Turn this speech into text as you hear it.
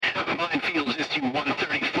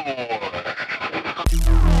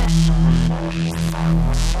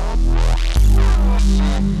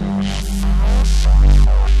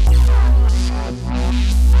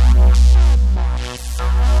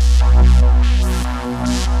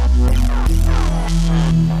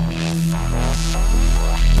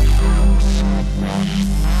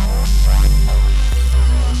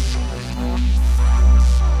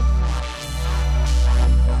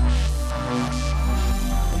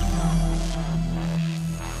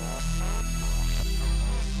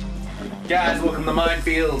Guys, welcome to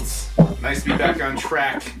Minefields. Nice to be back on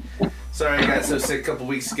track. Sorry I got so sick a couple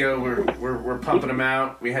weeks ago. We're pumping them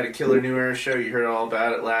out. We had a killer New Era show. You heard all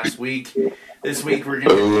about it last week. This week we're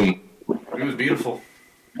gonna. It was beautiful.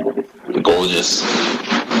 Gorgeous.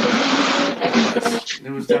 It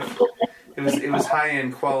was definitely. It was high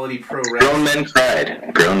end quality pro wrestling. Grown men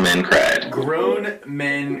cried. Grown men cried. Grown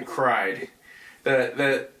men cried.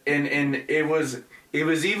 And it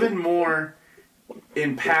was even more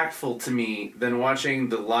impactful to me than watching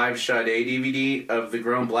the live Sade DVD of the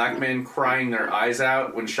grown black men crying their eyes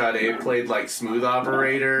out when Sade played like Smooth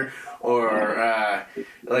Operator or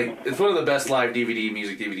like it's one of the best live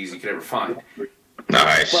music DVDs you could ever find.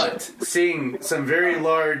 Nice. But seeing some very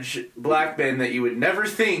large black men that you would never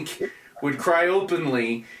think would cry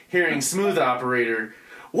openly hearing Smooth Operator,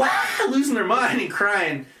 wow, losing their mind and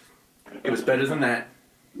crying, it was better than that.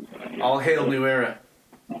 All hail New Era.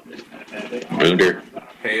 Boonder.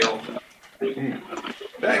 Hail.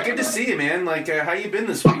 Good to see you, man. Like, how you been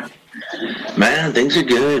this week? Man, things are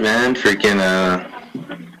good, man. Freaking,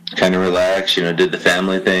 kind of relaxed. You know, did the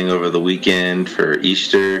family thing over the weekend for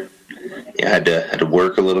Easter. Yeah, had to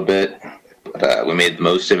work a little bit. But we made the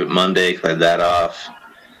most of it Monday, cleared that off.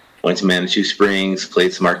 Went to Manitou Springs,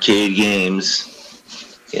 played some arcade games.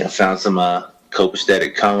 You know, found some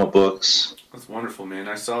copacetic comic books. That's wonderful, man.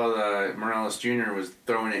 I saw Morales Jr. was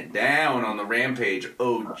throwing it down on the Rampage,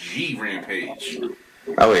 OG Rampage.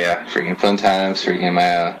 Oh yeah, freaking fun times. Freaking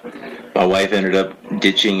my wife ended up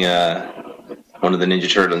ditching one of the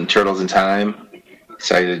Ninja Turtles in Time.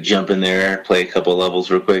 Decided to jump in there, play a couple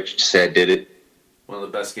levels real quick. Just say I did it. One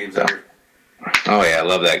of the best games ever. Oh yeah, I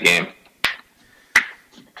love that game.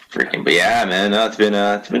 Freaking, but yeah, man, no, it's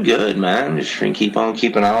been good, man. Just freaking keep on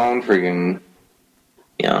keeping on. Freaking.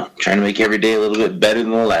 You know, trying to make every day a little bit better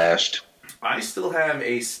than the last. I still have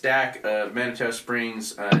a stack of Manitou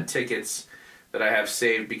Springs tickets that I have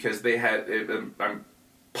saved because they had. I'm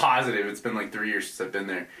positive it's been like 3 years since I've been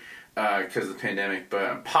there because of the pandemic, but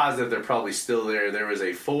I'm positive they're probably still there. There was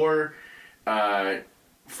a four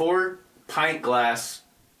pint glass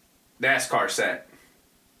NASCAR set.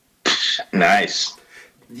 Nice.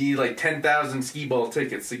 You need like 10,000 skee ball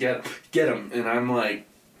tickets to get them, and I'm like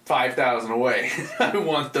 5,000 away. I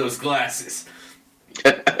want those glasses.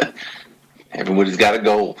 Everybody's got a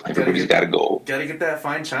goal. Everybody's got a goal. Gotta get that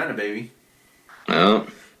fine china, baby. Oh.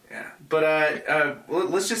 Yeah. But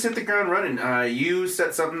let's just hit the ground running. You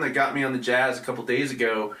said something that got me on the jazz a couple days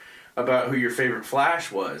ago about who your favorite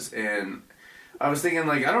Flash was, and I was thinking,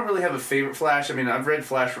 like, I don't really have a favorite Flash. I mean, I've read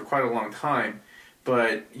Flash for quite a long time,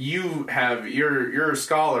 but you're a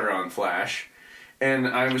scholar on Flash. And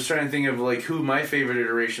I was trying to think of like who my favorite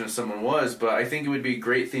iteration of someone was, but I think it would be a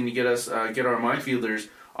great thing to get us, get our Mindfielders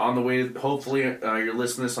on the way. Hopefully, you're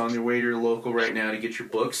listening to this on your way to your local right now to get your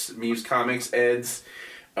books, Muse Comics, Ed's,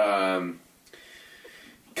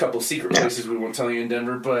 couple secret places we won't tell you in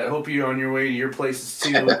Denver. But I hope you're on your way to your places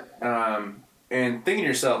too. And thinking to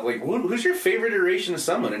yourself, like, who's your favorite iteration of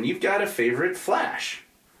someone? And you've got a favorite Flash.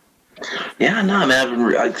 Yeah, no,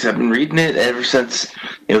 man, I've been reading it ever since.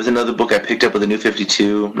 It was another book I picked up with the New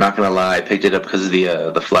 52. I'm not going to lie, I picked it up because of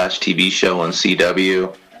the Flash TV show on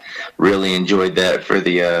CW. Really enjoyed that for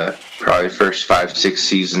the probably first 5-6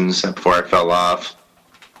 seasons before I fell off.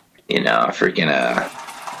 You know, freaking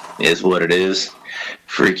is what it is.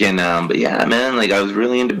 Freaking, but yeah, man, like I was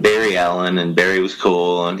really into Barry Allen, and Barry was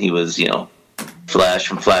cool, and he was, you know, Flash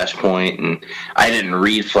from Flashpoint, and I didn't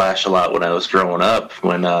read Flash a lot when I was growing up.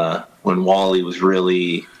 When Wally was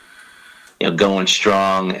really, you know, going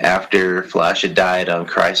strong after Flash had died on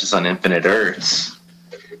Crisis on Infinite Earths.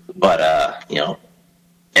 But you know,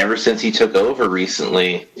 ever since he took over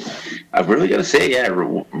recently, I've really got to say, yeah,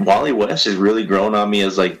 Wally West has really grown on me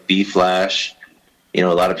as like the Flash. You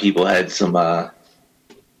know, a lot of people had some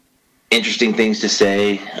interesting things to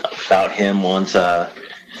say about him once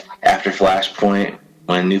after Flashpoint,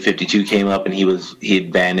 when New 52 came up and he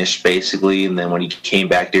had vanished basically, and then when he came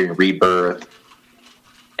back during Rebirth,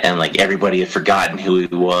 and like everybody had forgotten who he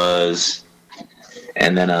was,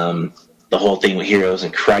 and then the whole thing with Heroes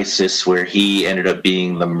in Crisis where he ended up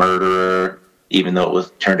being the murderer even though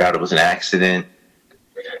turned out it was an accident.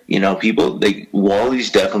 You know,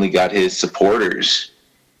 Wally's definitely got his supporters,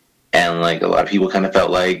 and like a lot of people kind of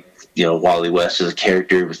felt like, you know, Wally West as a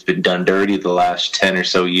character has been done dirty the last 10 or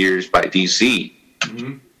so years by DC.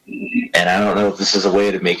 Mm-hmm. And I don't know if this is a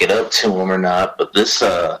way to make it up to him or not, but this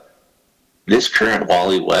current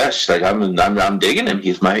Wally West, like I'm digging him.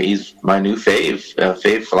 He's my new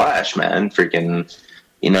fave Flash, man. Freaking,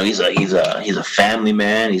 you know, he's a family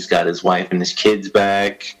man. He's got his wife and his kids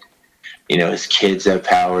back. You know, his kids have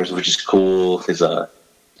powers, which is cool.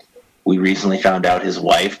 We recently found out his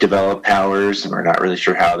wife developed powers, and we're not really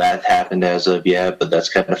sure how that happened as of yet, but that's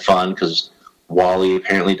kind of fun because Wally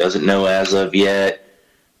apparently doesn't know as of yet.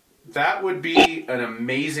 That would be an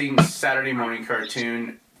amazing Saturday morning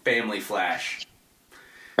cartoon, Family Flash.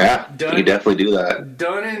 Yeah, you could definitely do that.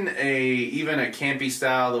 Done in even a campy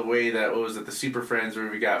style, the way that, what was it, the Super Friends, where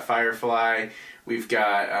we got Firefly, we've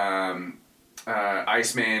got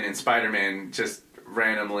Iceman and Spider-Man just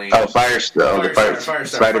randomly. Firestar.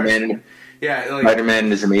 Spider-Man. Yeah, like, Spider-Man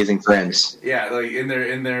and his amazing friends. Yeah, like in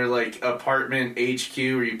their like apartment HQ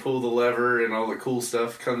where you pull the lever and all the cool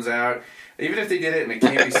stuff comes out. Even if they did it in a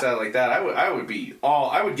campy style like that, I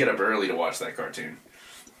would get up early to watch that cartoon.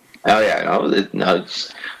 Oh yeah,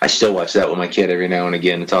 I still watch that with my kid every now and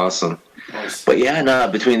again. It's awesome. Nice. But yeah, no,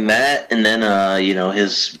 between that and then you know,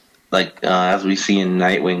 his, like, as we see in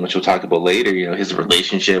Nightwing, which we'll talk about later, you know, his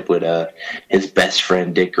relationship with his best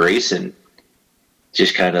friend Dick Grayson,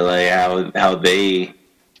 just kind of like how they,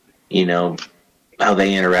 you know, how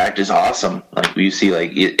they interact is awesome. Like, we see,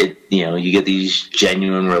 like, it you know, you get these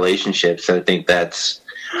genuine relationships. I think that's,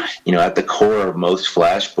 you know, at the core of most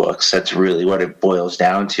Flash books, that's really what it boils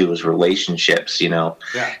down to, is relationships. You know,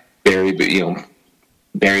 yeah.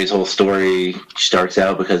 Barry's whole story starts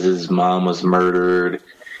out because his mom was murdered.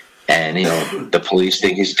 And, you know, the police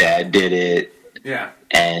think his dad did it. Yeah.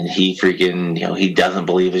 And he freaking, you know, he doesn't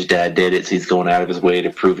believe his dad did it, so he's going out of his way to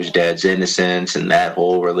prove his dad's innocence, and that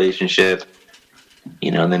whole relationship.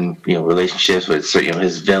 You know, and then, you know, relationships with, you know,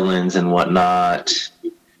 his villains and whatnot.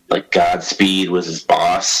 Like, Godspeed was his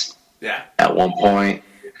boss. Yeah. At one point.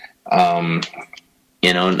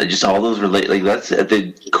 You know, and just all those like, that's at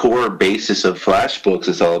the core basis of Flash books.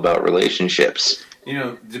 It's all about relationships. You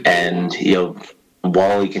know, and, you know,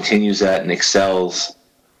 Wally continues that and excels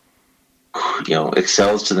to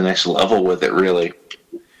the next level with it, really.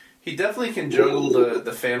 He definitely can juggle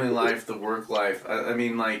the family life, the work life. I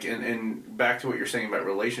mean, like, and back to what you're saying about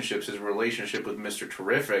relationships, his relationship with Mr.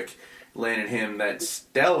 Terrific landed him that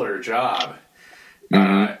stellar job.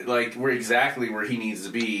 Mm-hmm. Like, we're exactly where he needs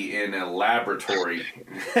to be, in a laboratory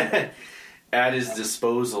at his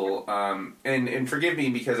disposal. And forgive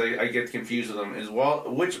me because I get confused with him.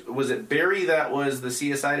 Which was it, Barry that was the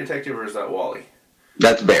CSI detective, or is that Wally?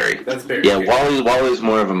 That's Barry. Yeah, okay. Wally's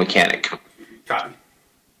more of a mechanic. Copy.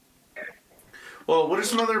 Well, what are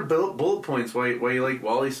some other bullet points why you like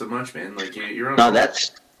Wally so much, man? Like, you're on. No,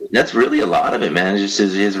 that's really a lot of it, man. It's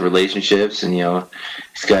just his relationships, and, you know,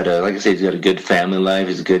 he's got he's got a good family life.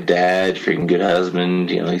 He's a good dad, freaking good husband.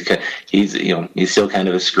 You know, he's still kind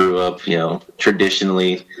of a screw up. You know,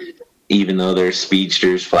 traditionally, even though they're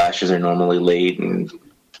speedsters, Flashes are normally late, and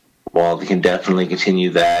Wally can definitely continue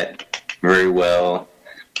that very well.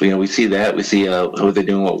 You know, we see that. We see what they're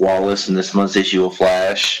doing with Wallace in this month's issue of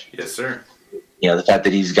Flash. Yes, sir. You know, the fact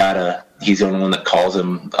that he's the only one that calls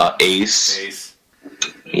him Ace. Ace.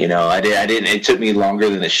 You know, I didn't. It took me longer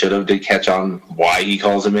than it should have to catch on why he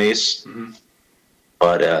calls him Ace. Mm-hmm.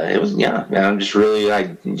 But it was, yeah, man. I just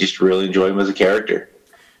really enjoy him as a character.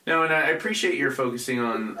 No, and I appreciate your focusing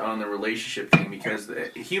on the relationship thing, because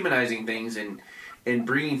humanizing things and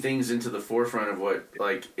bringing things into the forefront of what,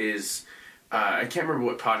 like, is. I can't remember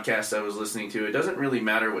what podcast I was listening to. It doesn't really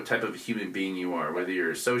matter what type of human being you are, whether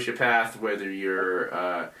you're a sociopath, whether you're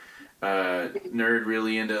nerd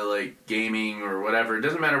really into, like, gaming or whatever. It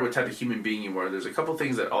doesn't matter what type of human being you are. There's a couple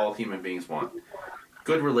things that all human beings want: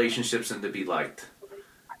 good relationships and to be liked.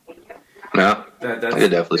 Yeah, I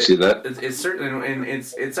could definitely see that. It's certainly, and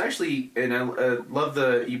it's actually, and I love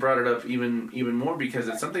you brought it up even more, because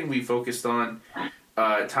it's something we focused on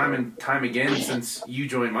time and time again since you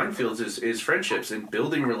joined Minefields is friendships and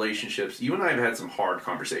building relationships. You and I have had some hard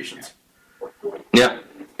conversations. Yeah.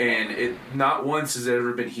 And it not once has it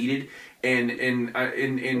ever been heated. And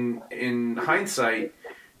in hindsight,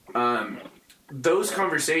 those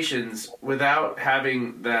conversations, without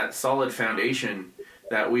having that solid foundation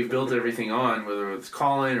that we've built everything on, whether it's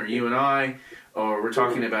Colin or you and I, or we're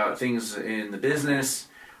talking about things in the business,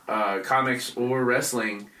 comics or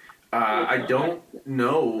wrestling, I don't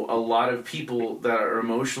know a lot of people that are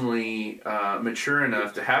emotionally mature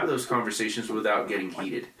enough to have those conversations without getting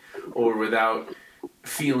heated or without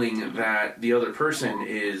feeling that the other person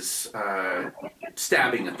is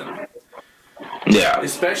stabbing at them. Yeah.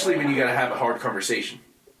 Especially when you got to have a hard conversation.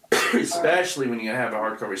 Especially when you got to have a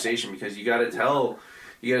hard conversation, because you got to tell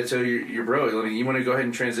your bro. I mean, you want to go ahead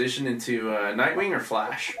and transition into Nightwing or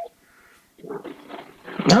Flash?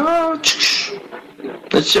 No,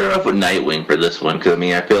 let's start off with Nightwing for this one, because I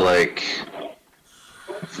mean, I feel like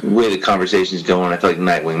the way the conversation's going, I feel like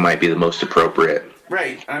Nightwing might be the most appropriate.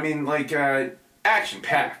 Right. I mean, like action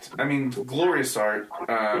packed. I mean, glorious art.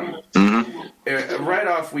 Right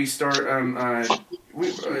off, we start.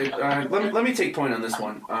 Let me take point on this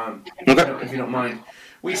one, Okay. if you don't mind.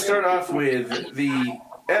 We start off with the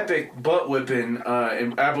epic butt whipping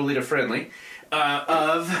and Abuelita friendly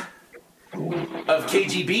of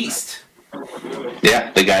KG Beast.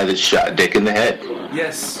 Yeah, the guy that shot Dick in the head.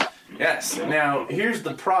 Yes. Now, here's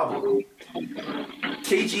the problem.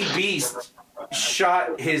 KG Beast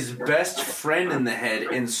shot his best friend in the head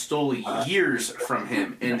and stole years from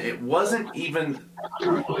him. And it wasn't even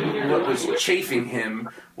what was chafing him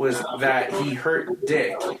was that he hurt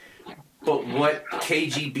Dick, but what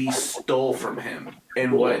KGB stole from him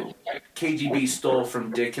and what KGB stole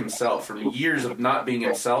from Dick himself, from years of not being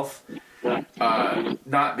himself,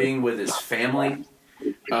 not being with his family.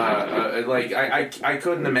 I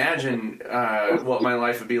couldn't imagine what my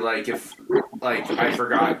life would be like if, like, I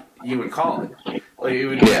forgot you and Colin. Like,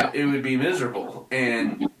 it would be miserable.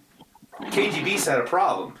 And KGB had a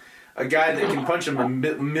problem. A guy that can punch him a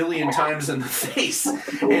million times in the face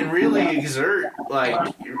and really exert,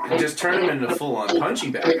 like, just turn him into full-on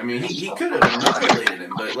punching bag. I mean, he could have annihilated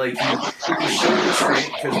him, but, like, he showed restraint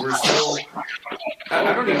because we're still...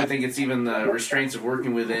 I don't even think it's even the restraints of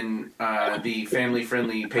working within the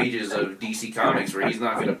family-friendly pages of DC Comics, where he's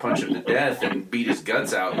not going to punch him to death and beat his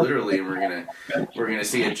guts out, literally, and we're gonna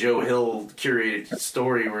see a Joe Hill curated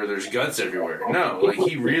story where there's guts everywhere. No, like,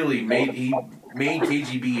 he really made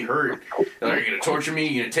KGB hurt. Like, are you gonna torture me?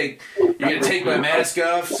 You're gonna take my mask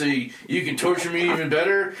off so you can torture me even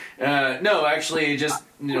better? No, actually, just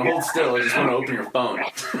hold still. I just want to open your phone.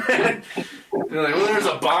 They're like, well, there's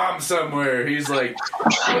a bomb somewhere. He's like,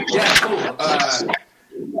 yeah, cool.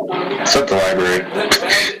 It's at the library.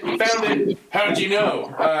 Found it. How did you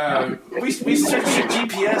know? We searched your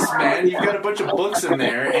GPS, man. You've got a bunch of books in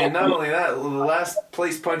there, and not only that, the last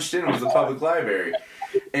place punched in was the public library.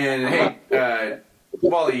 And hey,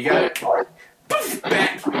 Wally, you got it? Poof,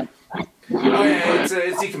 back. Oh yeah, it's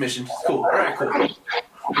decommissioned. Cool. All right, cool.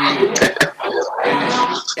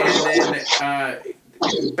 And then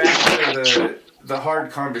back to the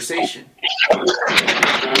hard conversation. What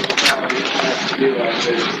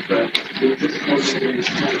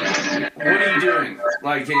are you doing?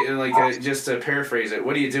 Like, just to paraphrase it,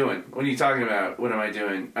 what are you doing? What are you talking about? What am I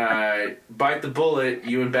doing? Bite the bullet.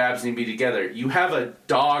 You and Babs need to be together. You have a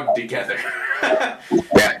dog together.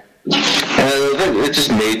 Yeah. It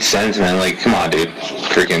just made sense, man. Like, come on, dude.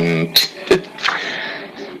 Freaking...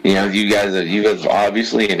 you guys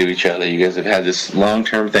obviously into each other. You guys have had this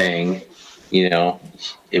long-term thing. It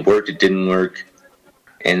worked, it didn't work.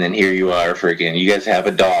 And then here you are, freaking, you guys have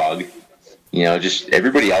a dog. Just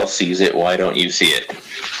everybody else sees it. Why don't you see it?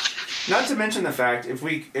 Not to mention the fact, if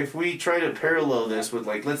we try to parallel this with,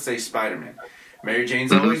 like, let's say Spider-Man. Mary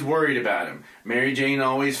Jane's always worried about him. Mary Jane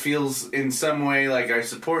always feels in some way like, I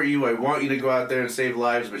support you, I want you to go out there and save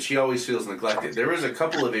lives, but she always feels neglected. There was a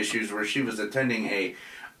couple of issues where she was attending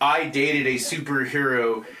I dated a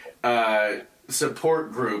superhero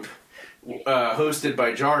support group hosted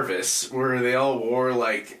by Jarvis, where they all wore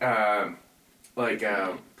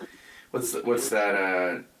what's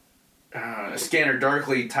that Scanner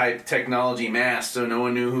Darkly type technology mask, so no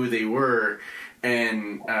one knew who they were,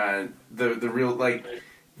 and the real, like,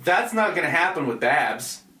 that's not going to happen with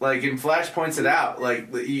Babs. Like, and Flash points it out. Like,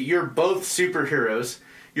 you're both superheroes.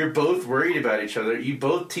 You're both worried about each other. You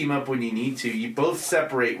both team up when you need to. You both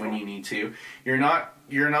separate when you need to. You're not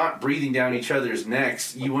breathing down each other's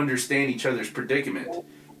necks. You understand each other's predicament.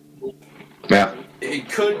 Yeah. It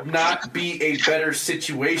could not be a better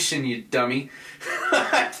situation, you dummy.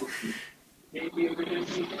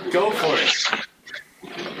 Go for it.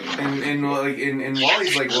 And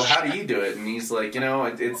Wally's like, well, how do you do it? And he's like,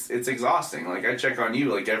 it's exhausting. Like, I check on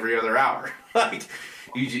you like every other hour. Like,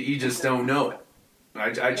 you just don't know it.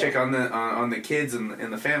 I check on the kids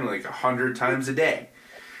and the family like 100 times a day.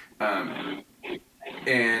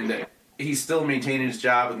 And he's still maintaining his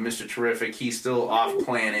job with Mr. Terrific. He's still off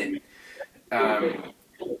planet.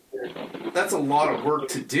 That's a lot of work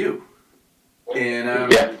to do.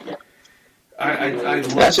 And Yeah. I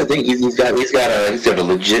love That's the thing. He's got a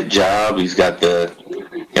legit job. He's got the,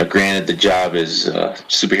 granted the job is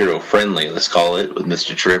superhero friendly. Let's call it, with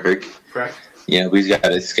Mr. Terrific. correct. But he's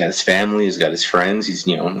got his family. He's got his friends. He's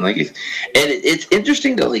it's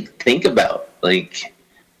interesting to think about.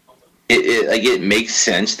 It makes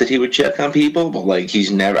sense that he would check on people, but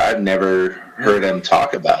I've never heard him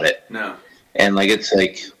talk about it. No. And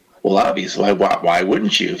it's well, obviously, why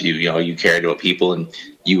wouldn't you if you cared about people and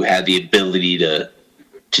you had the ability to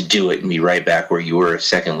do it and be right back where you were a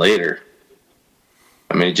second later?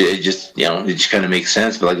 I mean, it just kind of makes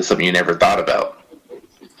sense, but it's something you never thought about.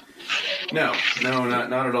 No,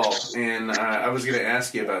 not at all. And I was going to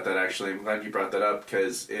ask you about that, actually. I'm glad you brought that up,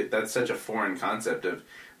 because that's such a foreign concept of...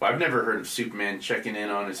 Well, I've never heard of Superman checking in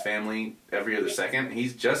on his family every other second.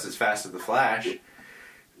 He's just as fast as the Flash.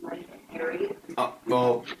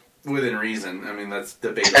 Well, within reason. I mean, that's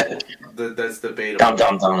debatable. That's debatable.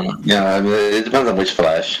 Dum. Yeah, I mean, it depends on which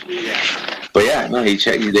Flash. Yeah. But yeah, no, they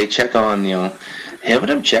check on, having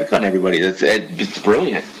him check on everybody. It's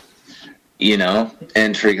brilliant.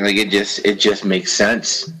 And it just makes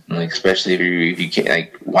sense. Especially if you can't,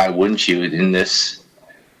 why wouldn't you in this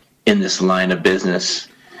line of business?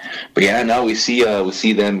 But yeah, no, we see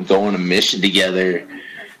them go on a mission together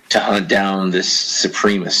to hunt down this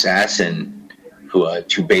supreme assassin who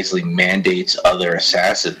basically mandates other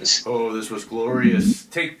assassins. Oh, this was glorious.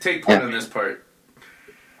 Take part in this part.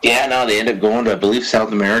 Yeah, no, they end up going to, I believe,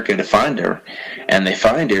 South America to find her, and they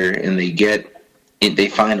find her, and they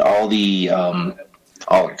find all the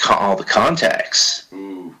contacts.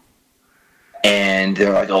 Ooh. And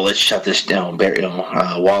they're like, "Oh, let's shut this down."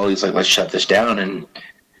 Wally's like, "Let's shut this down," and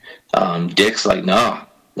Dick's like, "No,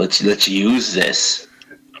 let's use this."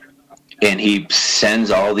 And he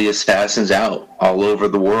sends all the assassins out all over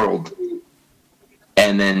the world,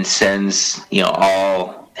 and then sends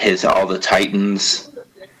all the Titans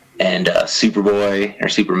and Superboy or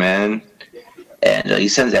Superman, and he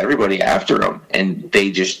sends everybody after him, and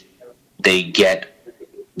they get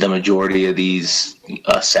the majority of these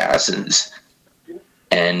assassins.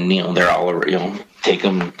 And they're all take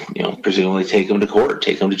them, presumably take them to court,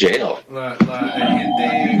 take them to jail.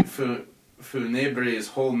 Funebre's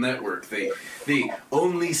whole network, they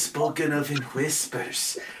only spoken of in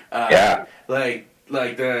whispers. Yeah,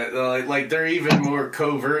 they're even more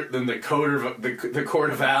covert than the Court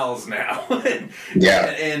of Owls now. Yeah,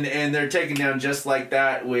 and they're taken down just like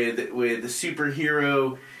that with the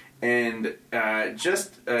superhero and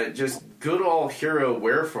just good old hero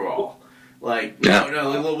wherefore.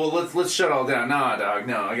 Let's shut all down. Nah, dog,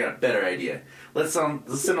 no, I got a better idea. Let's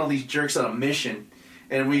send all these jerks on a mission,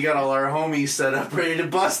 and we got all our homies set up ready to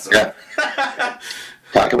bust them. Yeah.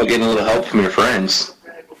 Talk about getting a little help from your friends.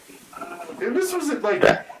 And this was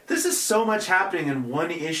this is so much happening in one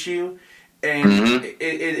issue, and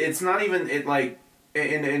it's not even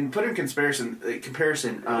and put in comparison,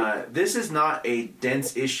 this is not a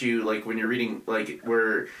dense issue like when you're reading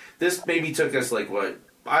where this maybe took us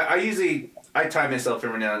I time myself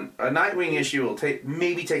every now and then. A Nightwing issue will take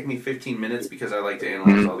me 15 minutes because I like to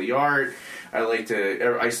analyze all the art. I like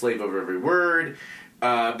to isolate over every word.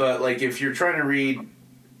 But if you're trying to read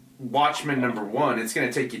Watchmen #1, it's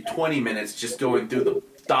going to take you 20 minutes just going through the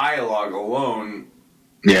dialogue alone.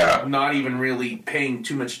 Yeah. Not even really paying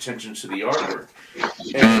too much attention to the artwork.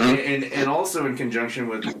 And also in conjunction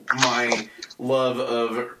with my love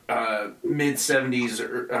of mid-70s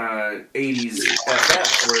or 80s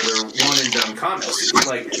FF, where they're one-and-done comics.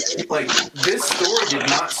 This story did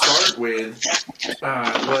not start with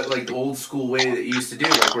the old-school way that you used to do,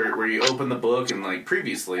 where you open the book and,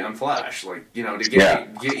 previously on Flash, to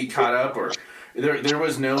get you caught up, or there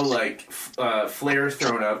was no, flare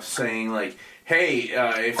thrown up saying, hey,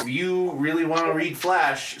 if you really want to read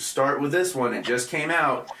Flash, start with this one. It just came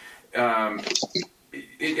out.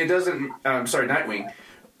 It doesn't... sorry, Nightwing.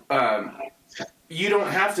 You don't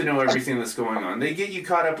have to know everything that's going on. They get you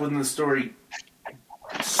caught up within the story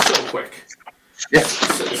so quick. Yeah.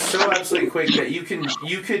 So absolutely quick that you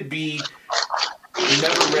could be...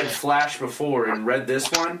 never read Flash before and read this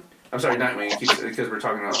one. I'm sorry, Nightwing, because we're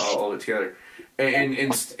talking all of it together.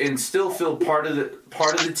 And still feel part of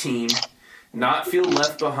the team... not feel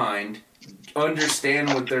left behind,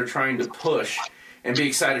 understand what they're trying to push, and be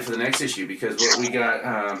excited for the next issue, because what we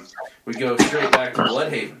got, we go straight back to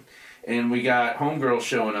Bloodhaven, and we got Homegirl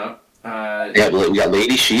showing up. We got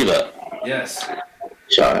Lady Shiva. Yes.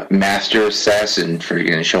 Master Assassin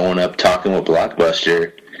showing up, talking with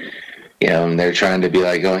Blockbuster. And they're trying to be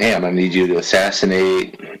like, oh, hey, I'm going to need you to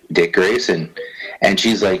assassinate Dick Grayson. And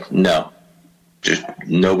she's like, no. Just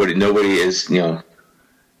nobody is,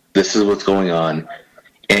 This is what's going on.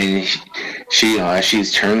 And she as she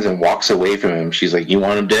turns and walks away from him, she's like, you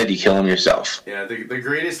want him dead, you kill him yourself. Yeah, the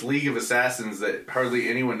greatest League of Assassins that hardly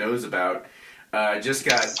anyone knows about just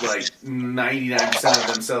got like 99%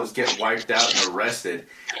 of themselves get wiped out and arrested.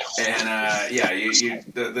 And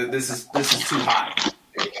this is too hot.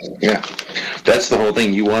 Yeah, that's the whole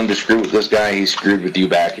thing. You wanted to screw with this guy, he screwed with you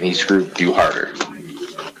back, and he screwed with you harder.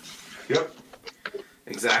 Yep,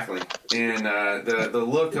 exactly. And the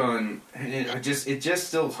look on it just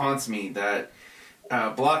still haunts me that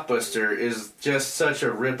Blockbuster is just such a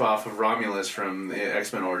ripoff of Romulus from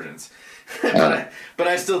X-Men Origins. but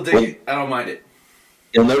I still dig it. I don't mind it.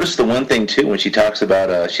 You'll notice the one thing too when she talks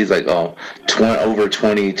about she's like, over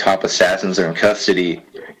 20 top assassins are in custody.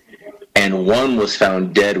 And one was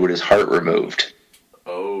found dead with his heart removed.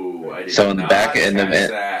 Oh, I didn't so in the back catch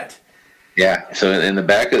that. Yeah, so in the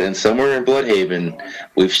back and somewhere in Bloodhaven,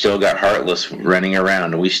 we've still got Heartless running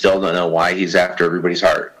around, and we still don't know why he's after everybody's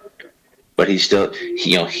heart. But he's still,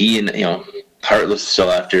 Heartless is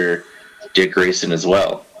still after Dick Grayson as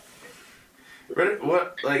well.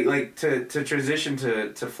 What like to transition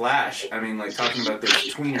to Flash? I mean, like talking about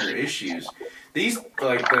those tweener issues. These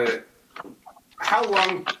how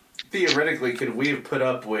long theoretically could we have put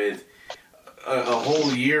up with a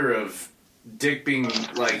whole year of Dick being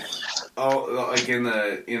like in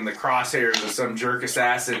the crosshairs of some jerk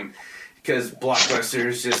assassin because Blockbuster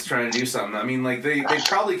is just trying to do something? I mean, like they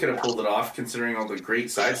probably could have pulled it off considering all the great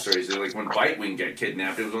side stories. Like when Bitewing got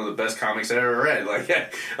kidnapped, it was one of the best comics I ever read. It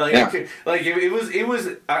was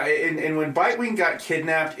and when Bitewing got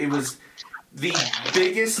kidnapped, it was the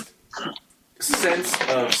biggest sense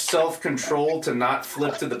of self-control to not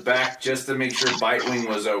flip to the back just to make sure Bitewing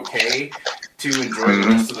was okay to enjoy the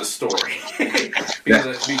rest of the story.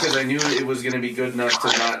 because I knew it was going to be good enough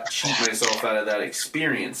to not cheat myself out of that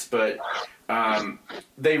experience. But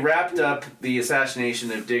they wrapped up the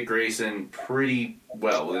assassination of Dick Grayson pretty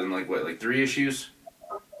well within like 3 issues.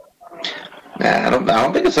 Nah, I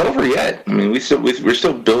don't think it's over yet. I mean, we're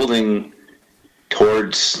still building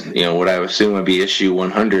towards what I assume would be issue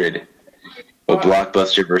 100.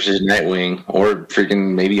 Blockbuster versus Nightwing, or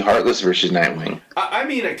freaking maybe Heartless versus Nightwing. I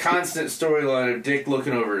mean a constant storyline of Dick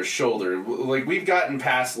looking over his shoulder. Like, we've gotten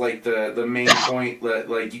past, like, the main point that,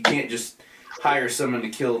 like, you can't just hire someone to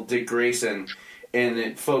kill Dick Grayson and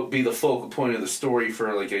it be the focal point of the story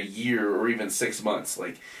for, like, a year or even 6 months.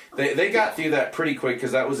 Like, they got through that pretty quick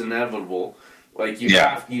because that was inevitable. Like, you'd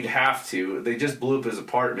have to. They just blew up his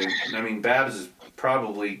apartment. I mean, Babs is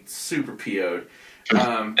probably super PO'd.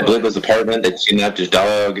 I believe his apartment, they kidnapped his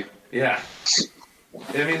dog. Yeah.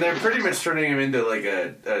 I mean, they're pretty much turning him into like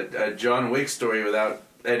a John Wick story without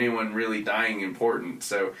anyone really dying important.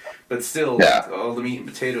 So, but still, all the meat and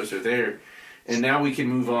potatoes are there. And now we can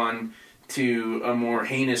move on to a more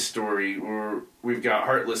heinous story where we've got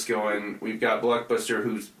Heartless going. We've got Blockbuster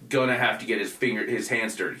who's gonna have to get his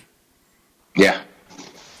hands dirty. Yeah.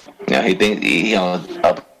 Yeah, he thinks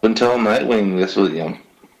up until Nightwing, this was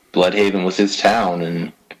Bloodhaven was his town,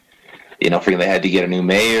 and freaking they had to get a new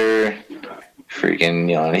mayor. Freaking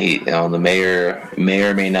the mayor may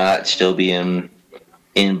or may not still be in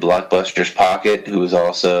Blockbuster's pocket, who is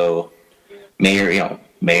also may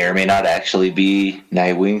or may not actually be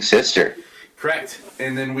Nightwing's sister. Correct.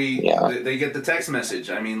 And then they get the text message.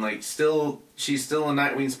 I mean, like, she's still in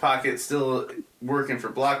Nightwing's pocket, still working for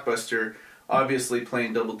Blockbuster. Obviously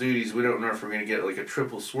playing double duties. We don't know if we're going to get like a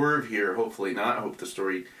triple swerve here. Hopefully not. I hope the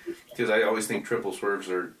story, because I always think triple swerves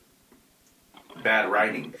are bad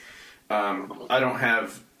writing. I don't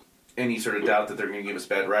have any sort of doubt that they're going to give us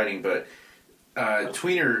bad writing, but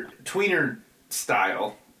tweener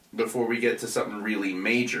style before we get to something really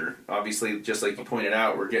major. Obviously, just like you pointed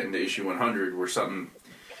out, we're getting to issue 100 where something,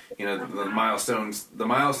 the milestones are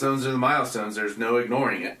the milestones. There's no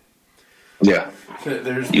ignoring it. Yeah,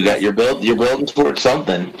 you're building towards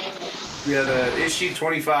something. Yeah, the issue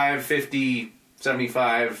 25, 50,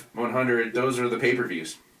 75, 100. Those are the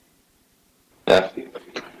pay-per-views. Yeah,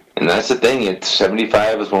 and that's the thing. It's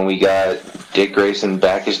 75 is when we got Dick Grayson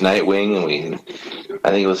back as Nightwing, and I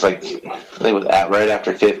think it was right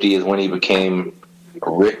after 50 is when he became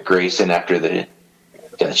Rick Grayson after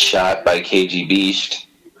got shot by KG Beast.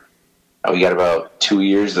 We got about 2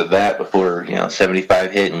 years of that before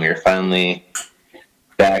 75 hit, and we were finally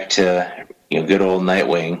back to good old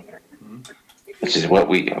Nightwing, which is what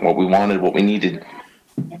we wanted, what we needed.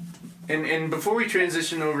 And before we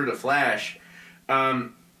transition over to Flash,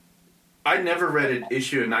 I never read an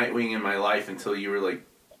issue of Nightwing in my life until you were like,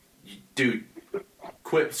 dude,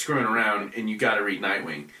 quit screwing around and you got to read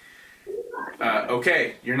Nightwing.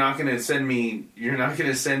 okay, you're not gonna send me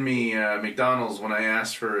McDonald's when I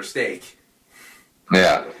ask for a steak.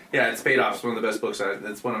 Yeah. Yeah, it's paid off. It's one of the best books.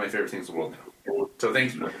 It's one of my favorite things in the world now. So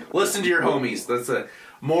thank you. Listen to your homies. That's the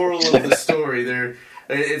moral of the story.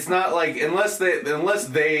 It's not like unless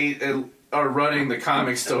they are running the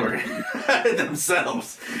comic store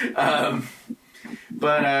themselves.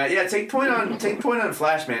 But yeah, take point on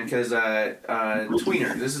Flash, man, because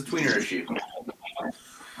tweener. This is tweener issue.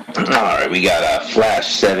 All right, we got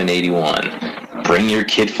Flash 781. Bring your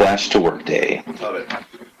Kid Flash to work day. Love it.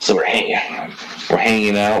 So we're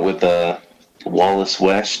hanging out with Wallace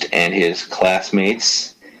West and his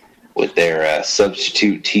classmates with their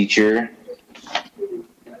substitute teacher,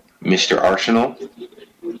 Mr. Arsenal.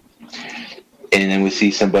 And then we see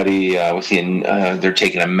somebody. They're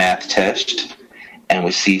taking a math test, and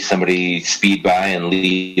we see somebody speed by and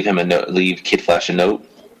leave Kid Flash a note,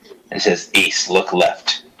 and it says, "Ace, look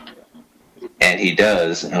left." And he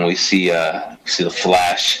does, and we see the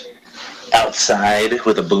Flash outside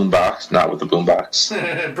with a boombox, not with the boombox.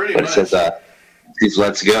 Pretty but much. It says,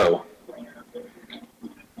 "Let's go."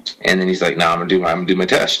 And then he's like, "No, I'm gonna do my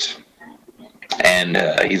test." And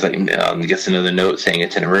he's like, gets another note saying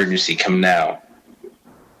it's an emergency, come now.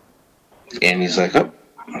 And he's like, oh.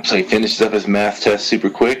 So he finishes up his math test super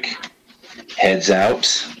quick, heads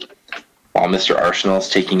out while Mr. Arsenal's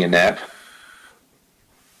taking a nap.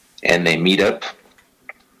 And they meet up.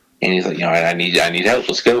 And he's like, I need help,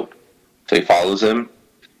 let's go. So he follows him.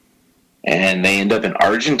 And they end up in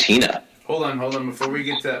Argentina. Hold on, before we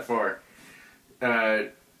get that far.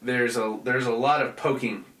 There's a lot of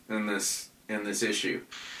poking in this issue.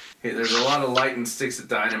 Hey, there's a lot of light and sticks of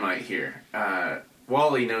dynamite here.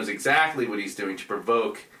 Wally knows exactly what he's doing to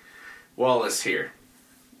provoke Wallace here.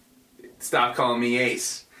 Stop calling me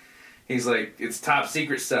Ace. He's like, it's top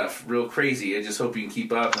secret stuff, real crazy. I just hope you can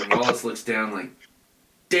keep up. And Wallace looks down like,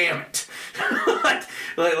 damn it.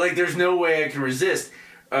 like there's no way I can resist.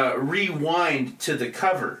 Rewind to the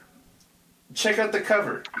cover. Check out the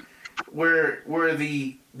cover. Where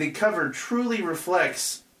the cover truly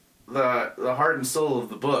reflects the heart and soul of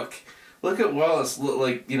the book. Look at Wallace,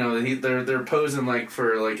 like, they're posing like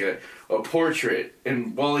for like a portrait,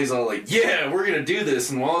 and Wally's all like, yeah, we're gonna do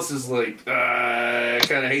this, and Wallace is like, I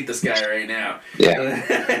kind of hate this guy right now.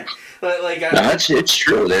 Yeah. It's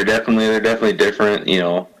true. They're definitely different.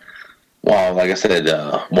 While, like I said,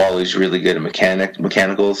 Wally's really good at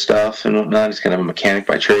mechanical stuff and whatnot. He's kind of a mechanic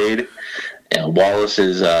by trade. Wallace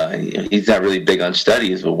is, he's not really big on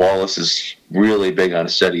studies, but Wallace is really big on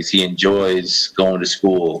studies. He enjoys going to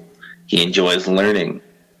school. He enjoys learning.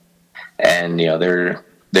 And, they're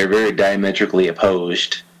very diametrically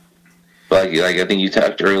opposed. But like I think you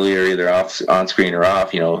talked earlier, either on screen or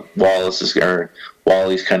off, Wally's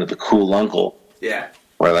kind of the cool uncle. Yeah.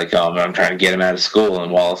 Where I'm trying to get him out of school,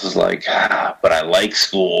 and Wallace is like, but I like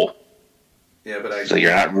school. Yeah, but so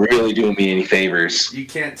you're not really doing me any favors. You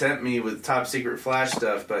can't tempt me with top secret Flash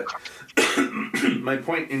stuff, but my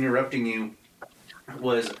point interrupting you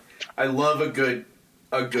was I love a good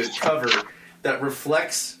cover that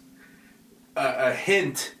reflects a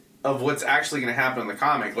hint of what's actually going to happen in the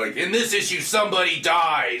comic. Like, in this issue, somebody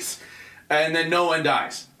dies, and then no one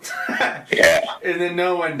dies. Yeah. And then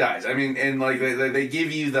no one dies. I mean, and like they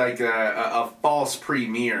give you like a false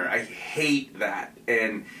premiere. I hate that.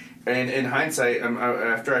 And in hindsight,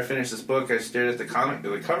 after I finished this book, I stared at the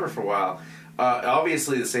cover for a while.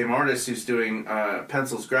 Obviously, the same artist who's doing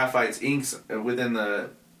pencils, graphites, inks within the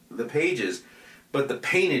pages, but the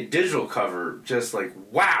painted digital cover, just like,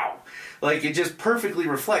 wow, like it just perfectly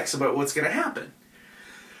reflects about what's going to happen.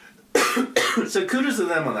 So kudos to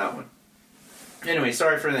them on that one. Anyway,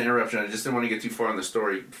 sorry for the interruption. I just didn't want to get too far on the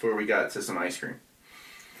story before we got to some ice cream.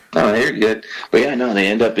 No, you're good. But yeah, no, they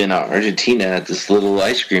end up in Argentina at this little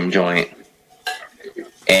ice cream joint.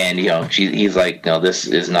 And, he's like, no, this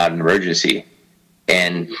is not an emergency.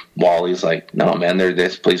 And Wally's like, no, man,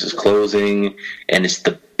 this place is closing, and it's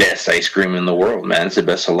the best ice cream in the world, man. It's the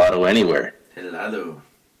best helado anywhere. Helado.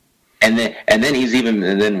 And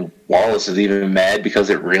then Wallace is even mad because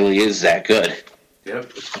it really is that good.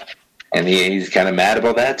 Yep. And he's kind of mad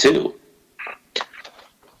about that, too.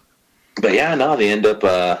 But yeah, no, they end up,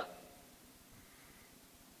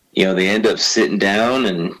 sitting down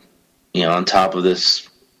and, on top of this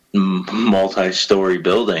multi-story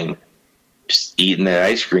building, just eating their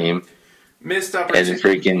ice cream. Missed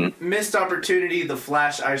opportunity. And missed opportunity. The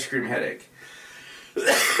Flash ice cream headache.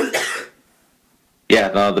 Yeah,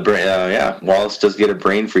 no, Wallace does get a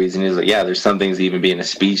brain freeze, and he's like, yeah, there's some things even being a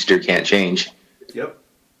speedster can't change. Yep.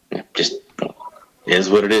 Just is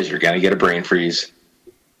what it is. You're gonna get a brain freeze.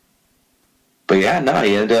 But yeah, no,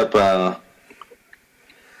 you end up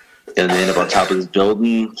and they end up on top of this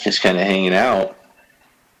building, just kind of hanging out.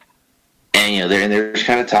 And, you know, they're just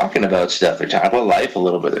kind of talking about stuff. They're talking about life a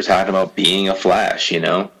little bit. They're talking about being a Flash, you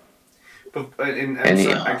know?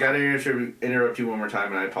 I got to interrupt you one more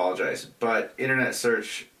time, and I apologize. But internet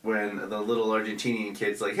search, when the little Argentinian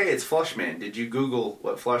kid's like, hey, it's Flushman. Did you Google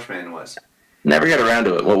what Flushman was? Never got around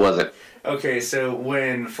to it. What was it? Okay, so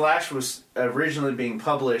when Flash was originally being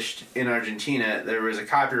published in Argentina, there was a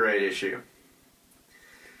copyright issue.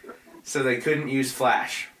 So they couldn't use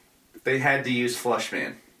Flash. They had to use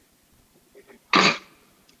Flushman.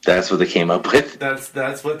 That's what they came up with?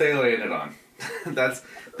 That's what they landed on.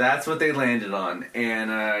 That's what they landed on. And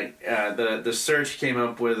the search came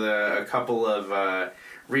up with a couple of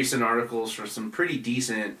recent articles from some pretty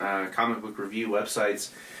decent comic book review websites.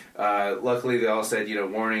 Luckily, they all said,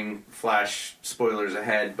 warning, Flash spoilers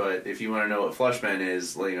ahead, but if you want to know what Flushman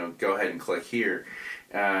is, go ahead and click here.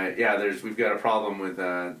 We've got a problem with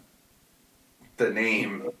the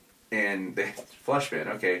name and the Flushman.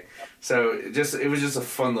 Okay, so it was just a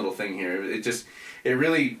fun little thing here. It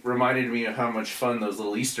really reminded me of how much fun those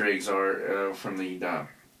little Easter eggs are from the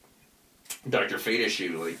Dr. Fate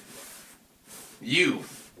issue. Like,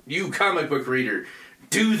 you comic book reader,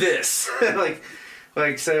 do this.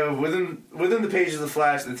 Like so within the pages of the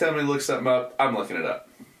Flash, they tell me to look something up. I'm looking it up.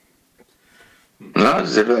 No,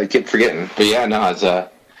 I keep forgetting. But yeah, no, it's a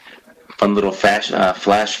fun little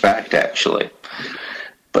Flash fact actually.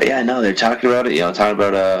 But yeah, no, they're talking about it. Talking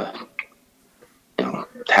about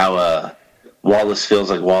how Wallace feels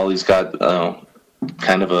like Wally's got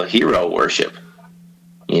kind of a hero worship.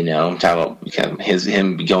 Talking about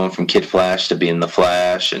him going from Kid Flash to being the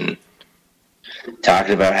Flash, and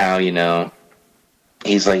talking about how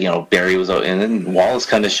he's like Barry was, and then Wallace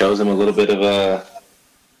kind of shows him a little bit of a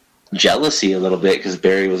jealousy a little bit because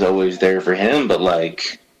Barry was always there for him, but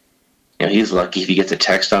he's lucky if he gets a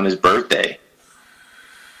text on his birthday.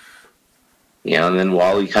 And then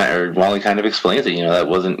Wally kind of explains it. That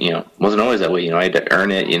wasn't always that way. I had to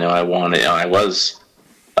earn it. I was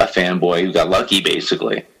a fanboy who got lucky,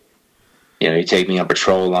 basically. He'd take me on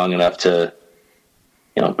patrol long enough to,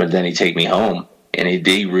 but then he'd take me home, and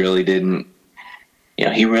he really didn't.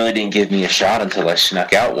 He really didn't give me a shot until I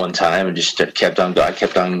snuck out one time and just kept on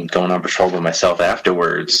going on patrol by myself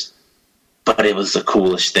afterwards. But it was the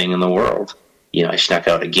coolest thing in the world. I snuck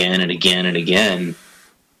out again and again and again.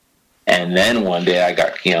 And then one day I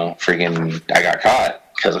got, I got caught,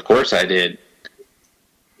 because of course I did.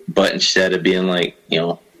 But instead of being like,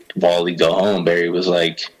 Wally, go home, Barry was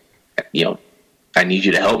like, I need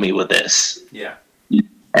you to help me with this. Yeah.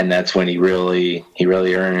 And that's when he really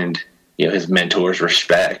earned, his mentor's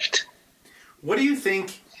respect. What do you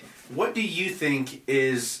think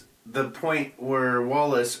is the point where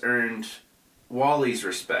Wallace earned Wally's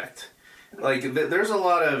respect? Like, there's a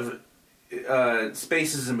lot of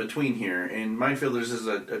spaces in between here, and Mindfielders is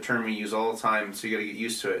a term we use all the time, so you got to get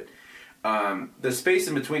used to it. The space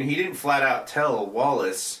in between, he didn't flat out tell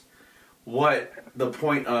Wallace what the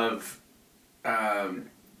point of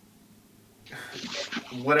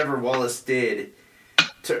whatever Wallace did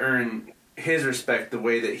to earn his respect, the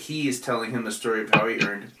way that he is telling him the story of how he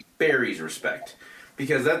earned Barry's respect,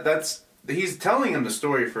 because that's he's telling him the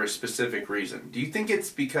story for a specific reason. Do you think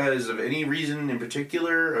it's because of any reason in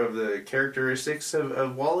particular of the characteristics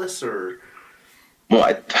of Wallace, or? Well,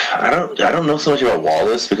 I don't know so much about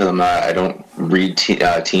Wallace because I don't read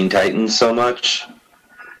Teen Titans so much,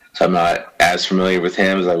 so I'm not as familiar with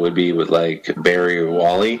him as I would be with like Barry or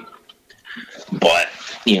Wally. But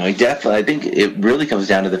definitely, I think it really comes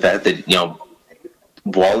down to the fact that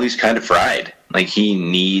Wally's kind of fried. Like, he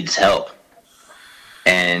needs help.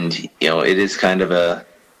 And, it is kind of a,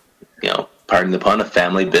 pardon the pun, a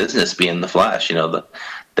family business being the Flash.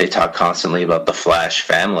 They talk constantly about the Flash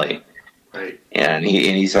family. Right. And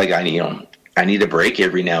he's like, I need a break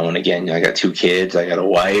every now and again. I got 2 kids. I got a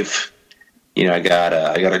wife. I got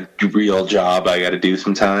a real job I got to do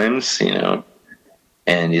sometimes,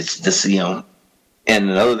 And it's this, and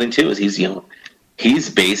another thing, too, is he's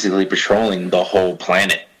basically patrolling the whole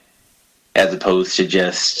planet as opposed to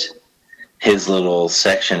just his little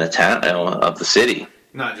section of town, of the city.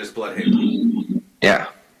 Not just Bloodhaven. Yeah.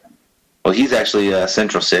 Well, he's actually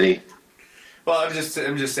Central City. Well, I'm just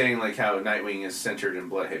saying, like, how Nightwing is centered in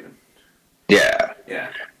Bloodhaven. Yeah.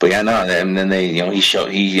 Yeah. But yeah, no, and then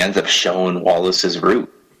he ends up showing Wallace his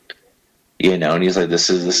route. And he's like, this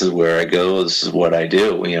is where I go, this is what I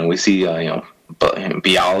do. We see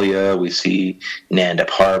Bialia, we see Nanda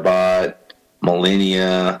Parbat,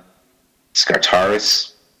 Millennia,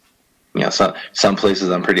 Skartaris. Some places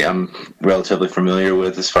I'm relatively familiar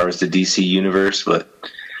with as far as the DC universe, but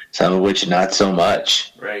some of which not so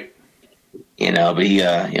much. Right. But he,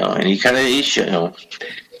 and he kind of,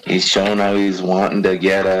 he's shown how he's wanting to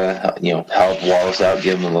get, help Wallace out,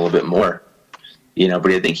 give him a little bit more,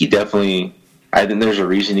 but I think I think there's a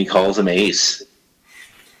reason he calls him Ace,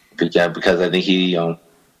 because I think he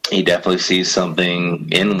definitely sees something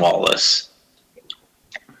in Wallace,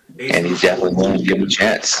 and he's definitely willing to give him a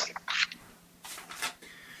chance.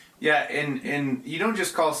 Yeah, and you don't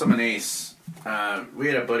just call someone Ace. We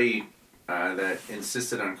had a buddy that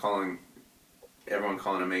insisted on everyone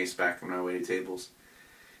calling him Ace back when I waited tables.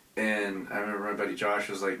 And I remember my buddy Josh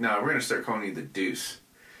was like, "No, we're going to start calling you the Deuce."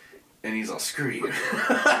 And he's all, "Screw you."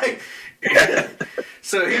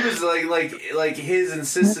 So he was like his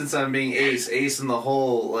insistence on being Ace in the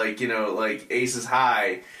whole, Ace is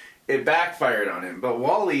high, it backfired on him. But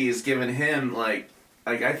Wally is giving him, I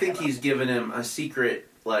think he's given him a secret,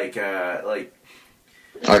 like a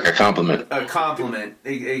compliment. A compliment,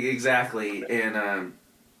 exactly. And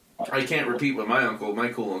I can't repeat what my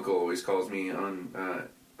cool uncle always calls me on.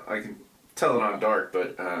 I can tell it on dark,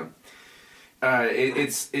 but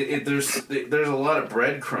there's a lot of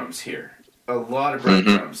breadcrumbs here. A lot of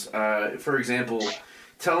breadcrumbs. For example,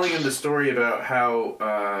 telling him the story about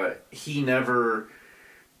how he never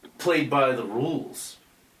played by the rules.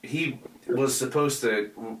 He was supposed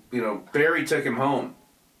to, Barry took him home.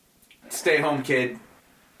 Stay home, kid.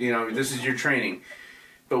 This is your training.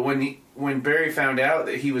 But when Barry found out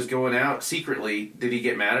that he was going out secretly, did he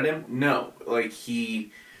get mad at him? No.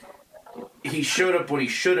 He showed up when he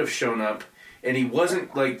should have shown up, and he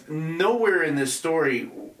wasn't, nowhere in this story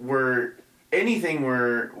where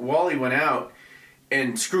Wally went out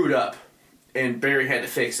and screwed up and Barry had to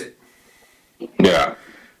fix it. Yeah.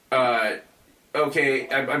 Okay,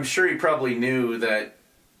 I'm sure he probably knew that,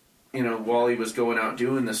 Wally was going out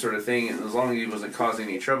doing this sort of thing, and as long as he wasn't causing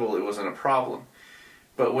any trouble, it wasn't a problem.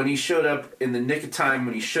 But when he showed up in the nick of time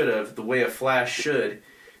when he should have, the way a Flash should,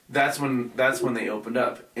 that's when they opened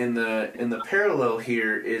up. In the parallel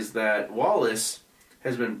here is that Wallace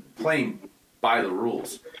has been playing by the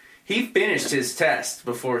rules. He finished his test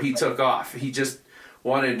before he took off. He just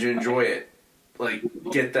wanted to enjoy it.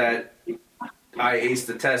 Get that, I aced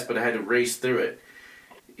the test, but I had to race through it.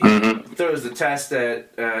 He throws the test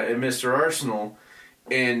at Mr. Arsenal,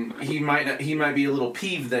 and he might be a little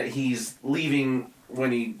peeved that he's leaving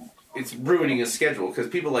when it's ruining his schedule, because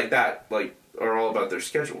people like that are all about their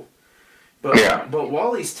schedule. But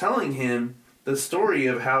Wally's telling him the story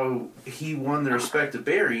of how he won the respect of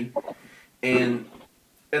Barry, and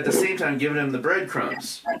at the same time giving him the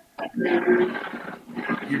breadcrumbs.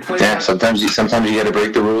 Sometimes you got to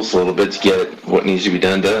break the rules a little bit to get what needs to be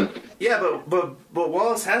done. Yeah, but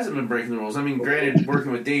Wallace hasn't been breaking the rules. I mean, granted,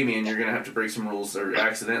 working with Damian, you're going to have to break some rules or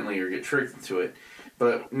accidentally or get tricked into it.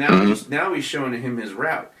 But now he's showing him his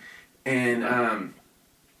route. And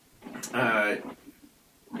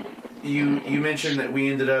you mentioned that we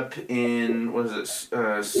ended up in, what is it,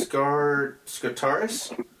 Skartaris?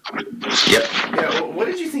 Yep. Yeah, what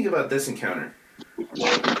did you think about this encounter?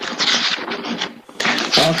 Well,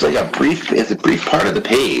 it's a brief part of the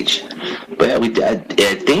page, but yeah,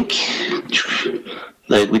 I think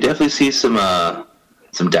we definitely see some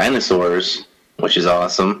dinosaurs, which is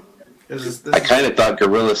awesome. I kind of thought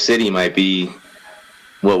Gorilla City might be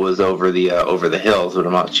what was over the hills, but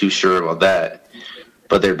I'm not too sure about that.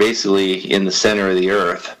 But they're basically in the center of the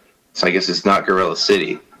earth, so I guess it's not Gorilla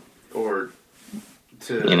City. But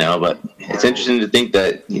it's interesting to think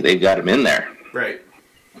that they've got him in there. Right.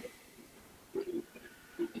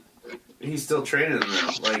 He's still training them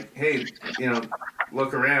though. Hey,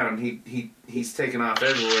 look around. He's taking off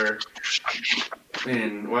everywhere.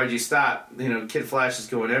 And why'd you stop? Kid Flash is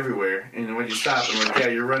going everywhere. And why'd you stop? I'm like, yeah,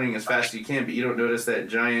 you're running as fast as you can, but you don't notice that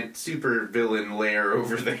giant super villain lair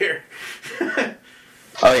over there.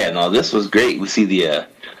 Oh yeah, no, this was great. We see the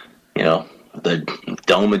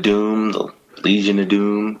Dome of Doom, the Legion of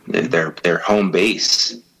Doom, their home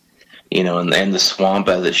base. And the swamp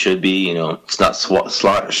as it should be. It's not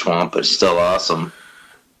Slaughter Swamp, but it's still awesome.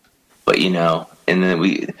 But and then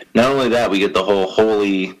we not only that, we get the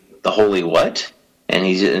holy what? And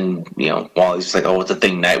Wally's just like, oh, it's a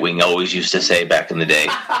thing Nightwing always used to say back in the day.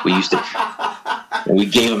 We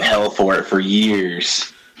gave him hell for it for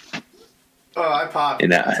years. Oh, I popped.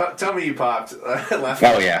 Tell me you popped.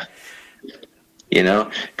 Oh yeah.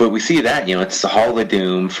 But we see that it's the Hall of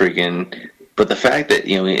Doom, freaking. But the fact that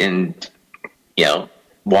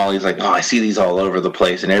Wally's like, oh, I see these all over the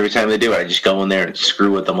place, and every time they do it, I just go in there and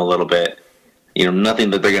screw with them a little bit.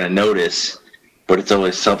 Nothing that they're going to notice, but it's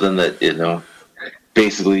always something that he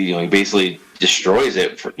basically destroys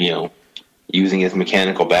it for using his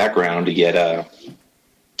mechanical background to get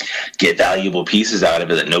get valuable pieces out of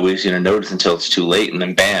it that nobody's going to notice until it's too late, and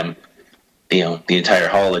then bam, the entire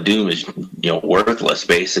Hall of Doom is worthless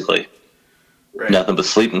basically. Right. Nothing but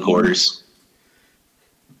sleeping quarters.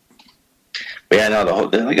 But yeah, no,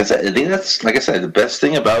 like I said, I think that's, like I said, the best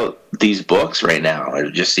thing about these books right now are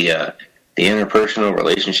just the interpersonal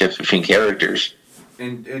relationships between characters.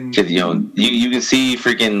 And you can see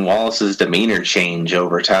freaking Wallace's demeanor change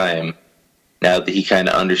over time now that he kind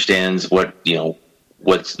of understands why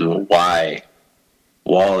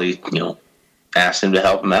Wally asked him to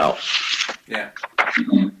help him out. Yeah.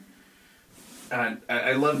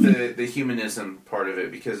 I love the humanism part of it,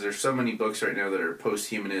 because there's so many books right now that are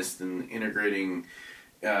post-humanist and integrating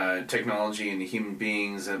technology into human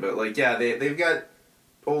beings. But they've got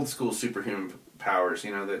old school superhuman powers.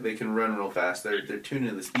 They can run real fast. They're tuned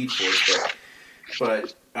into the Speed Force.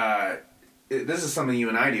 But this is something you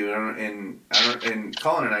and I do, and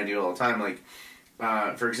Colin and I do all the time. Like,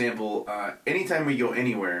 for example, anytime we go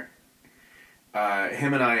anywhere.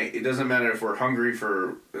 Him and I, it doesn't matter if we're hungry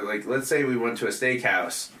for, like, let's say we went to a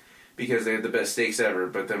steakhouse because they have the best steaks ever,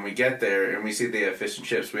 but then we get there and we see they have fish and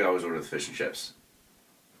chips. We always order the fish and chips.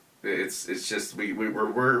 It's just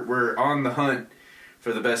we're on the hunt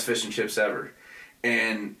for the best fish and chips ever,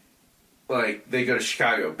 and like they go to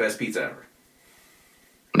Chicago, best pizza ever.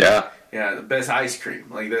 Yeah, the best ice cream.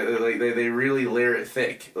 Like they really layer it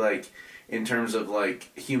thick, like, in terms of,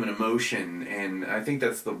 like, human emotion. And I think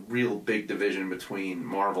that's the real big division between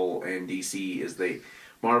Marvel and DC, is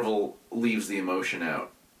Marvel leaves the emotion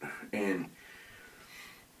out. And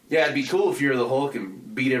yeah, it'd be cool if you're the Hulk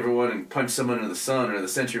and beat everyone and punch someone into the sun, or the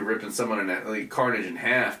Sentry ripping someone in Carnage in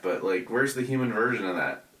half, but, like, where's the human version of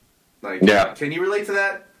that? Like, can you relate to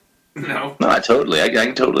that? No. No, I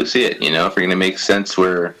can totally see it. If we're going to make sense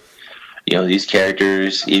where, these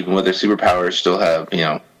characters, even with their superpowers, still have,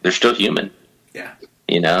 they're still human. Yeah.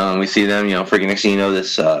 And we see them, freaking next thing you know,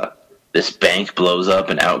 this bank blows up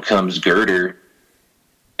and out comes Girder.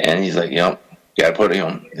 And he's like, gotta put,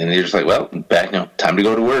 and they're just like, well, back, time to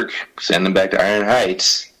go to work. Send them back to Iron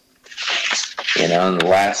Heights. And the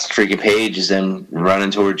last freaking page is them running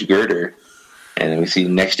towards Girder. And then we see the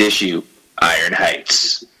next issue, Iron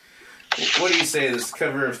Heights. What do you say, this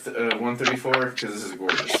cover of 134? Because this is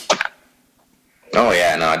gorgeous. Oh,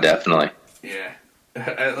 yeah, no, definitely. Yeah.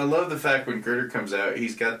 I love the fact when Girder comes out,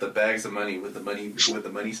 he's got the bags of money with the money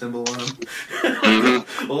symbol on them.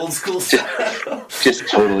 Mm-hmm. Old school style. Just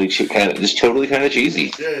totally kind of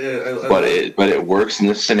cheesy. Yeah. But it works in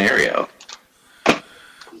this scenario.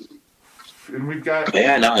 And we've got.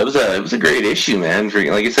 Yeah, no, it was a great issue, man.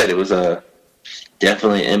 Like I said, it was a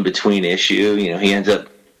definitely in between issue. He ends up.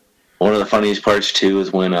 One of the funniest parts too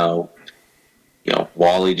is when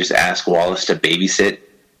Wally just asked Wallace to babysit.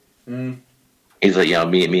 Mm. He's like,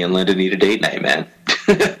 me and Linda need a date night, man.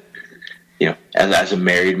 As a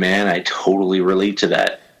married man, I totally relate to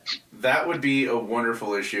that. That would be a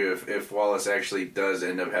wonderful issue if Wallace actually does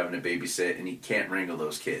end up having to babysit and he can't wrangle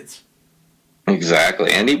those kids.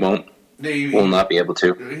 Exactly, and he won't. He will not be able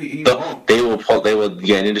to. He won't. They will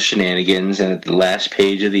get into shenanigans, and at the last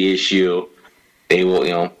page of the issue, they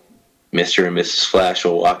will, Mr. and Mrs. Flash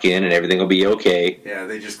will walk in and everything will be okay. Yeah,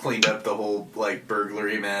 they just cleaned up the whole, like,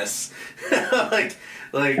 burglary mess. like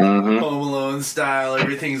mm-hmm. Home Alone style,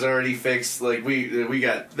 everything's already fixed. Like, we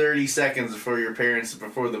got 30 seconds before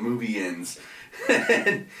the movie ends.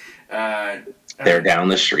 and, they're down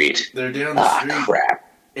the street. They're down the street.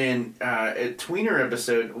 Crap. And a tweener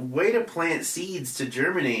episode, way to plant seeds to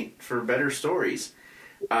germinate for better stories.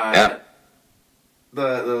 The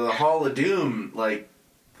Hall of Doom, like,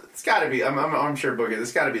 it's got to be. I'm sure Booker.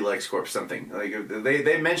 It's got to be LexCorp something. Like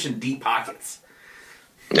they mentioned deep pockets.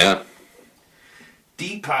 Yeah.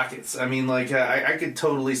 Deep pockets. I mean, like I could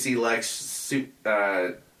totally see Lex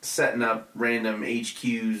setting up random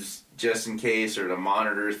HQs just in case, or to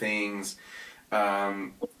monitor things,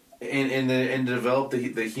 and develop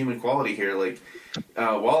the human quality here. Like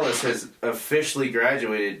Wallace has officially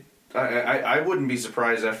graduated. I wouldn't be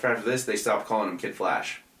surprised after this they stopped calling him Kid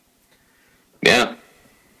Flash. Yeah.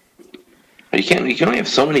 You can only have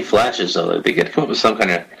so many Flashes, though. They got to come up with some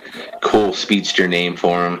kind of cool speedster name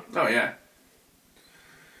for him. Oh, yeah.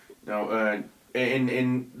 No,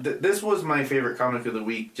 this was my favorite comic of the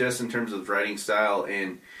week, just in terms of writing style,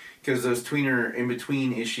 and because those tweener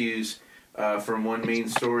in-between issues from one main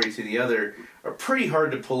story to the other are pretty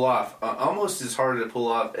hard to pull off. Almost as hard to pull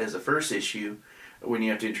off as the first issue, when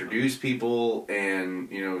you have to introduce people and,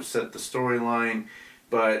 set the storyline.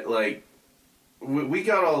 But, like, we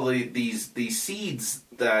got all these seeds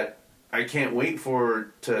that I can't wait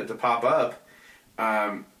for to pop up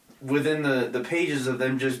within the pages of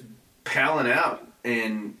them just palling out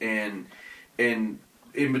and in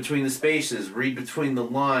between the spaces, read between the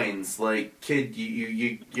lines. Like, kid,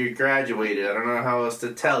 you graduated. I don't know how else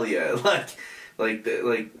to tell you.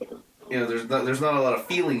 There's not a lot of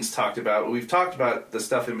feelings talked about. We've talked about the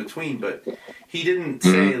stuff in between, but he didn't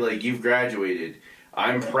say like, you've graduated,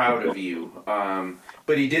 I'm proud of you.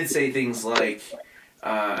 But he did say things like,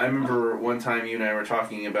 I remember one time you and I were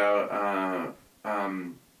talking about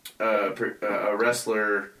a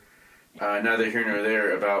wrestler, neither here nor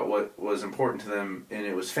there, about what was important to them, and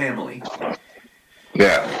it was family.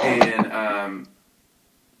 Yeah. And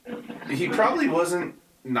he probably wasn't.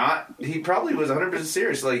 He probably was 100%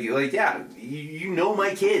 serious. Like, yeah, you know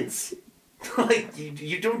my kids. Like,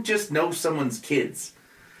 you don't just know someone's kids.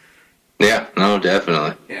 Yeah, no,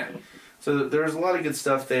 definitely. Yeah. So there was a lot of good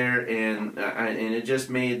stuff there, and it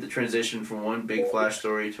just made the transition from one big Flash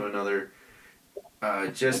story to another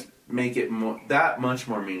just make it that much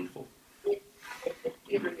more meaningful.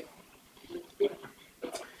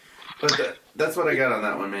 But that's what I got on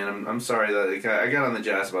that one, man. I'm sorry that I got on the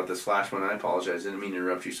jazz about this Flash one. I apologize. I didn't mean to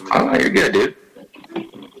interrupt you so much. Oh, you're good, dude.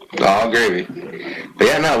 All gravy. But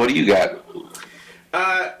yeah, no, what do you got?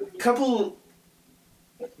 Couple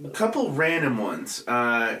random ones.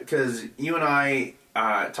 Because you and I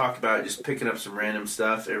talk about just picking up some random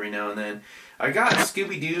stuff every now and then. I got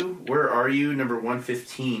Scooby-Doo, Where Are You, number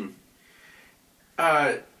 115.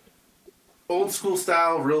 Old school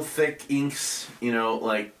style, real thick inks,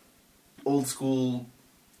 like old school,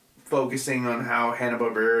 focusing on how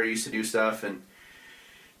Hanna-Barbera used to do stuff, and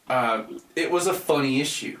it was a funny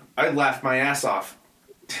issue. I laughed my ass off.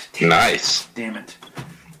 Nice. Damn it.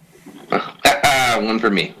 One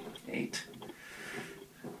for me. 8.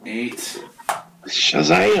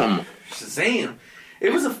 Shazam.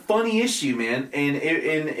 It was a funny issue, man, and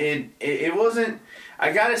it wasn't.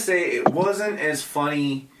 I gotta say, it wasn't as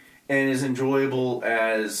funny and as enjoyable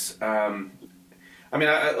as. I'm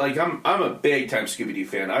a big time Scooby-Doo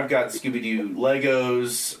fan. I've got Scooby-Doo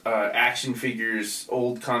Legos, action figures,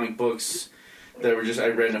 old comic books that I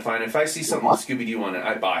read and I find. If I see something with Scooby-Doo on it,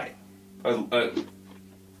 I buy it.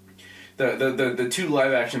 The 2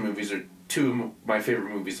 live action movies are 2 of my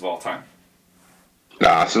favorite movies of all time.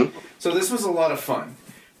 Awesome. So this was a lot of fun,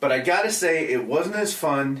 but I gotta say it wasn't as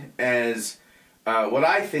fun as what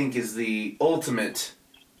I think is the ultimate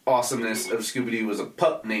awesomeness of Scooby-Doo was a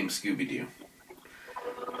pup named Scooby-Doo.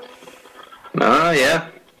 Oh, yeah.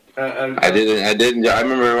 I didn't. I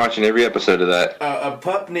remember watching every episode of that. A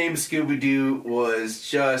pup named Scooby-Doo was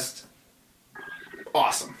just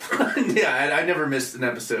awesome. Yeah, I never missed an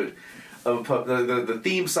episode of a pup. The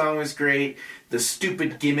theme song was great. The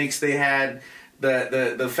stupid gimmicks they had.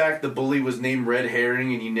 The fact the bully was named Red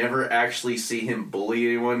Herring and you never actually see him bully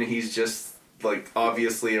anyone. He's just, like,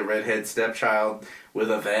 obviously a redhead stepchild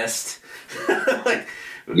with a vest.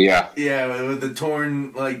 Yeah. Yeah, with the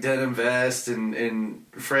torn, like, denim vest, and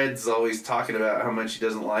Fred's always talking about how much he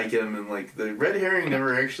doesn't like him, and, like, the Red Herring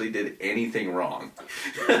never actually did anything wrong.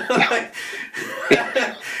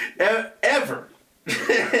 Ever.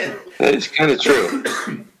 That's kind of true.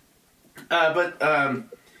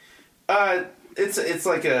 It's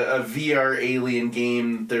like a VR alien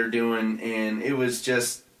game they're doing, and it was a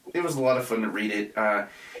lot of fun to read it.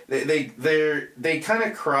 They kind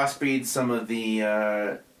of crossbreed some of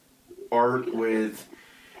the art with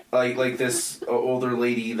like this older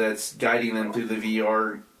lady that's guiding them through the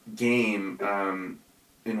VR game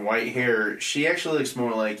in white hair. She actually looks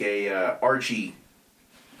more like a Archie,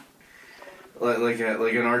 like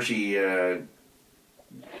an Archie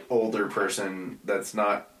older person that's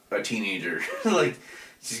not a teenager. Like,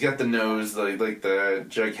 she's got the nose, like the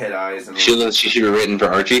jughead eyes, and she should be written for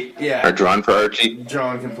Archie. Yeah, or drawn for Archie.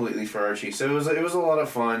 Drawn completely for Archie. So it was a lot of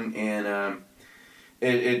fun, and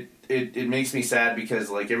it makes me sad because,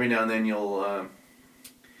 like, every now and then you'll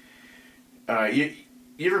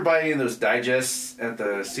you ever buy any of those digests at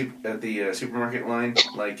the supermarket line?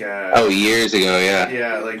 Like years ago, yeah.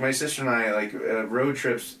 Yeah, like my sister and I, like, road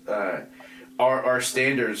trips. Our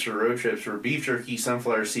standards for road trips were beef jerky,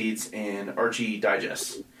 sunflower seeds, and Archie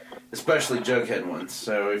digests, especially Jughead ones.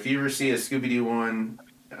 So if you ever see a Scooby-Doo one,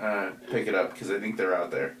 pick it up because I think they're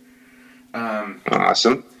out there.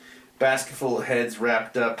 Awesome. Basket full of heads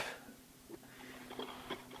wrapped up.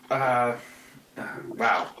 Wow.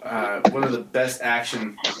 One of the best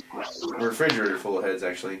action. Refrigerator full of heads,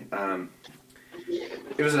 actually.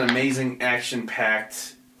 It was an amazing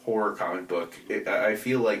action-packed horror comic book. I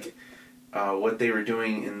feel like what they were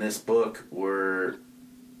doing in this book was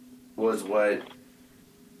what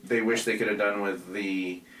they wish they could have done with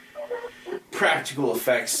the practical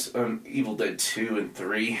effects on Evil Dead 2 and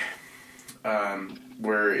 3,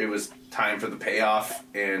 where it was time for the payoff,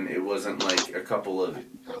 and it wasn't like a couple of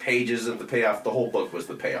pages of the payoff. The whole book was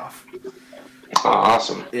the payoff.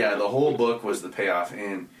 Awesome. Yeah, the whole book was the payoff,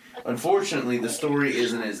 and unfortunately, the story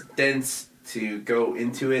isn't as dense to go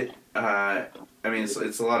into it. I mean,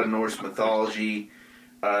 it's a lot of Norse mythology,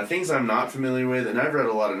 things I'm not familiar with, and I've read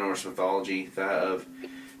a lot of Norse mythology that of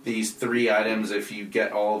these 3 items. If you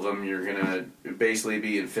get all of them, you're gonna basically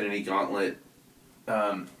be Infinity Gauntlet.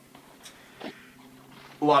 A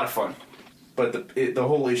lot of fun, but the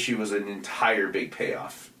whole issue was an entire big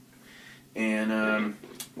payoff. And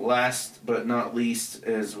last but not least,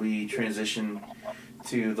 as we transition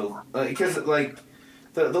to the because the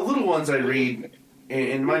little ones I read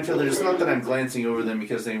in Mindfielder, it's not that I'm glancing over them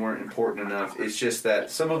because they weren't important enough. It's just that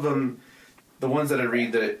some of them, the ones that I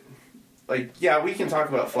read that, like, yeah, we can talk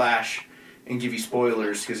about Flash and give you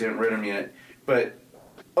spoilers because you haven't read them yet, but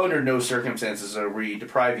under no circumstances are we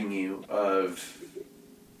depriving you of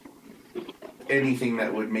anything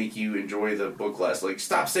that would make you enjoy the book less. Like,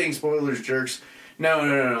 stop saying spoilers, jerks. No.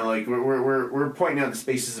 Like, we're pointing out the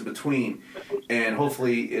spaces in between, and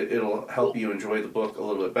hopefully it'll help you enjoy the book a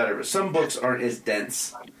little bit better. But some books aren't as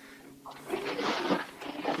dense. Some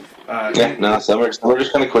are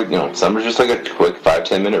just kind of quick. Some are just like a quick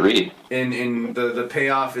 5-10 minute read. And the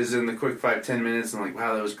payoff is in the quick 5-10 minutes, and like,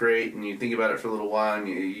 wow, that was great. And you think about it for a little while, and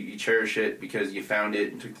you cherish it because you found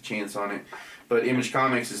it and took the chance on it. But Image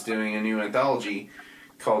Comics is doing a new anthology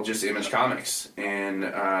called just Image Comics, and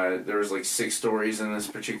there was like 6 stories in this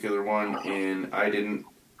particular one, and I didn't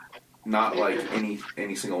not like any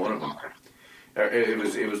single one of them. It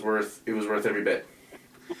was worth every bit.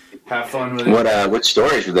 Have fun with it. What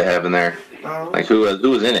stories do they have in there? Like who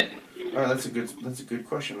was in it? That's a good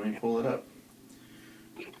question. Let me pull it up.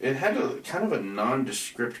 It had kind of a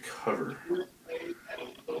nondescript cover.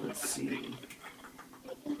 Let's see.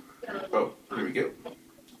 Oh, here we go.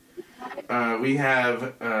 We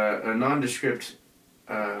have a nondescript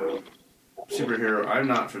superhero I'm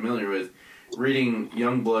not familiar with reading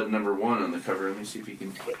Youngblood #1 on the cover. Let me see if you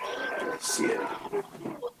can see it.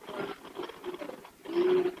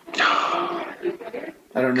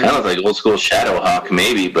 I don't know. Kind of like old school Shadowhawk,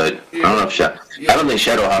 maybe, but yeah. I don't know if I don't think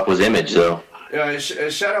Shadowhawk was Image though.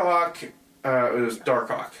 Shadowhawk, it was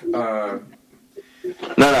Darkhawk. No,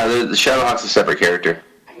 the Shadowhawk's a separate character.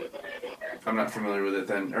 I'm not familiar with it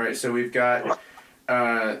then. All right, so we've got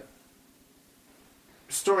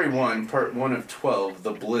Story 1, Part 1 of 12,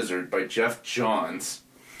 The Blizzard by Jeff Johns.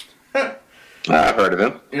 I've heard of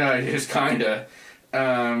him. Yeah, he's kinda.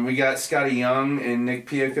 We got Scotty Young and Nick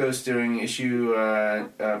Piakos doing issue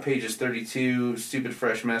pages 32, Stupid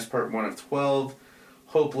Fresh Mess, Part 1 of 12,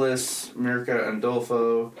 Hopeless, Mirka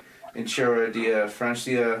Andolfo, and Chera Dia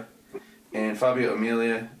Francia, and Fabio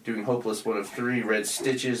Emilia doing Hopeless 1 of 3, Red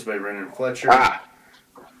Stitches by Renan Fletcher.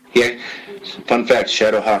 Yeah. Fun fact,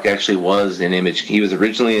 Shadowhawk actually was in Image. He was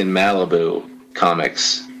originally in Malibu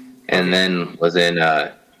Comics, and then was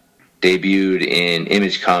debuted in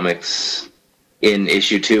Image Comics in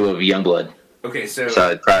issue 2 of Youngblood. Okay, so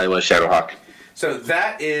it probably was Shadowhawk. So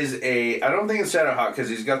that is I don't think it's Shadowhawk because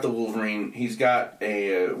he's got the Wolverine. He's got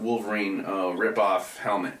a Wolverine rip-off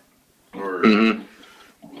helmet. Or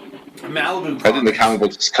Malibu Comics. I think the comic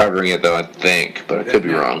book is covering it though. I think, but I could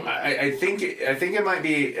be wrong. I think it might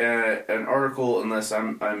be an article, unless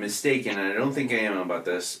I'm mistaken, and I don't think I am about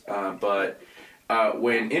this. But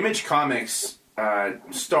when Image Comics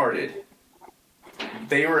started,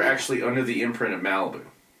 they were actually under the imprint of Malibu.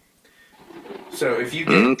 So if you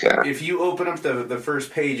open up the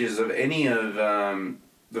first pages of any of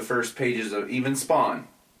the first pages of even Spawn,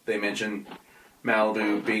 they mention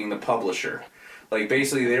Malibu being the publisher. Like,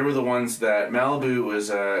 basically, they were the ones that Malibu was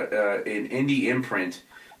an indie imprint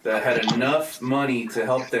that had enough money to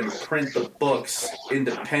help them print the books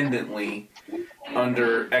independently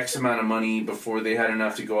under X amount of money before they had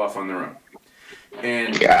enough to go off on their own.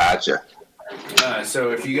 And gotcha.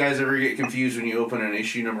 So if you guys ever get confused when you open an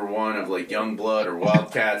issue #1 of like Youngblood or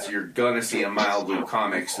Wildcats, you're gonna see a Malibu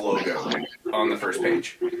Comics logo on the first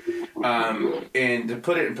page. And to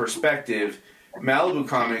put it in perspective, Malibu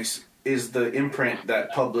Comics is the imprint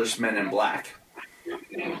that published Men in Black.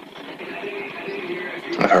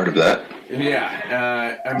 I heard of that.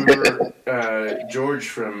 Yeah, I remember George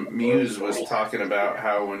from Muse was talking about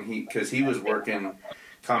how because he was working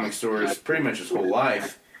comic stores pretty much his whole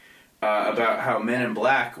life, about how Men in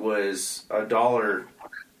Black was $1,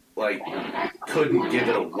 like, couldn't give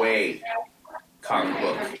it away comic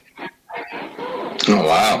book. Oh,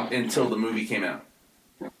 wow. Until the movie came out.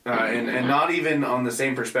 And not even on the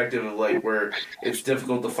same perspective of, like, where it's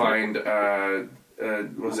difficult to find,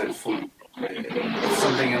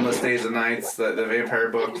 something Endless Days and Nights, the vampire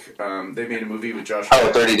book. They made a movie with Josh.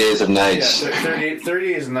 Oh, 30 Days of Nights. Yeah,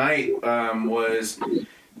 30 Days of Night was...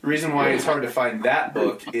 The reason why it's hard to find that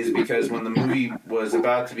book is because when the movie was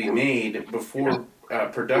about to be made, before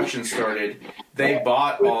production started, they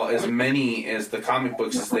bought as many as the comic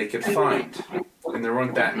books as they could find. And there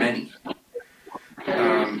weren't that many.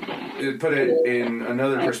 To put it in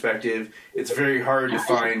another perspective, it's very hard to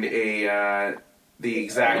find the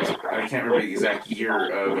exact, I can't remember the exact year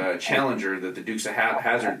of Challenger that the Dukes of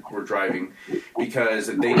Hazzard were driving, because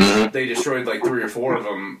they destroyed like 3 or 4 of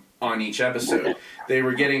them on each episode. They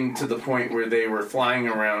were getting to the point where they were flying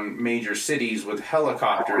around major cities with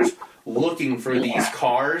helicopters looking for these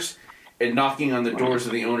cars and knocking on the doors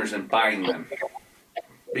of the owners and buying them.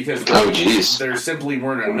 Because there simply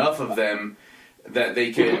weren't enough of them that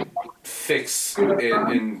they could fix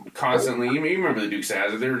and constantly. You remember the Dukes of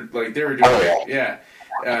Hazzard? They were doing it. Yeah.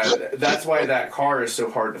 That's why that car is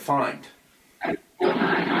so hard to find.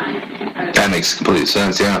 That makes complete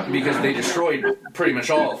sense, yeah. Because they destroyed pretty much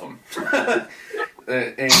all of them.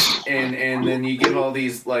 and then you give all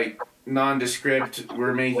these like nondescript,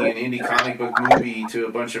 we're making an indie comic book movie to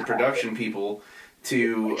a bunch of production people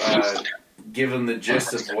to give them the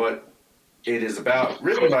gist of what it is about.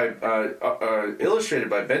 Written by, illustrated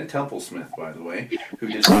by Ben Templesmith, by the way, who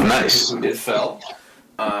did Fell,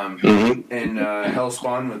 and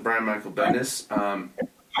Hellspawn with Brian Michael Bendis.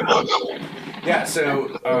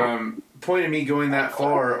 Point of me going that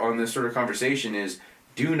far on this sort of conversation is,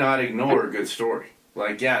 do not ignore a good story.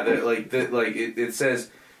 Like, yeah, it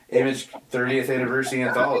says Image 30th Anniversary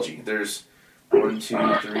Anthology. There's 1,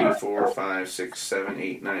 2, 3, 4, 5, 6, 7,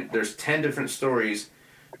 8, 9. There's 10 different stories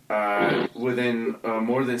within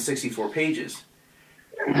more than 64 pages.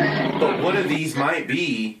 But one of these might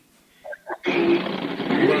be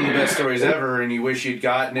one of the best stories ever, and you wish you'd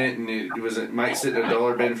gotten it, and it might sit in a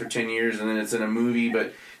dollar bin for 10 years, and then it's in a movie.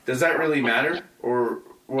 But does that really matter, or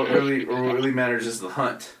what really matters is the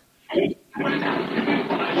hunt? Yeah,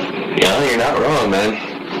 you're not wrong, man.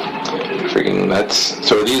 Freaking nuts.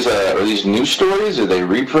 So are these new stories? Are they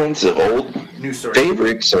reprints of old new stories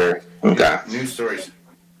favorites, or okay? New stories.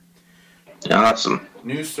 Awesome.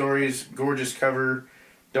 New stories, gorgeous cover.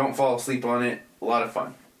 Don't fall asleep on it. A lot of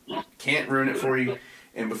fun. Can't ruin it for you.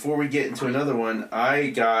 And before we get into another one, I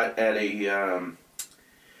got at an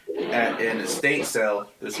estate sale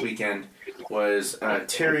this weekend was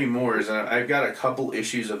Terry Moore's. I've got a couple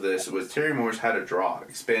issues of this. It was Terry Moore's How to Draw,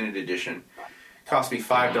 expanded edition. Cost me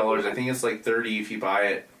 $5. I think it's like $30 if you buy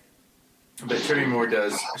it. But Terry Moore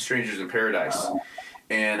does Strangers in Paradise.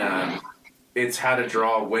 And it's how to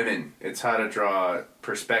draw women. It's how to draw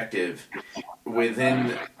perspective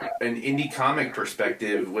within an indie comic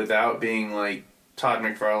perspective without being like Todd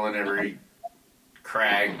McFarlane,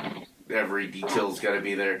 every detail's got to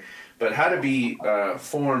be there. But how to be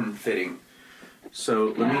form-fitting.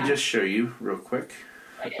 So let me just show you real quick.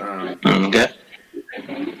 Okay.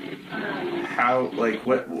 How,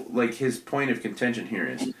 what his point of contention here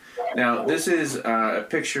is. Now, this is a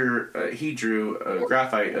picture he drew, a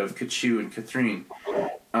graphite of Kachu and Catherine,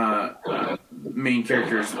 main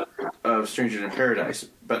characters of Strangers in Paradise,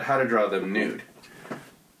 but how to draw them nude.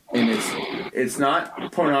 And it's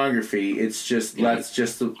not pornography. It's just that's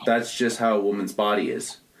just how a woman's body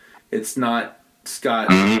is. It's not Scott.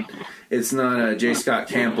 It's not J. Scott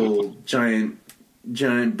Campbell giant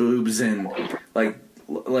boobs and like.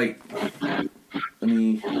 Let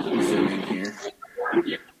me zoom in here.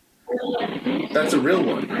 That's a real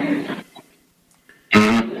one.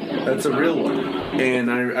 That's a real one.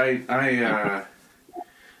 And I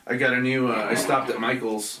got a new. I stopped at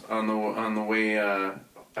Michael's on the way. I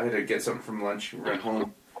had to get something from lunch and run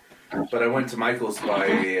home. But I went to Michael's to buy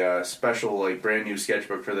a special, brand new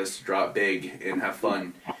sketchbook for this to drop big and have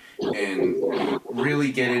fun and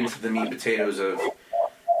really get into the meat and potatoes of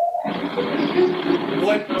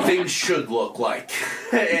what things should look like.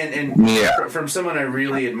 and from someone I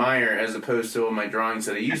really admire, as opposed to all my drawings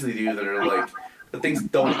that I usually do that are like, the things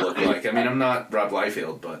don't look like. I mean, I'm not Rob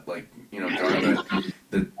Liefeld, but drawing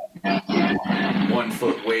the 1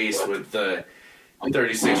 foot waist with the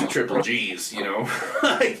 36 triple G's, I'm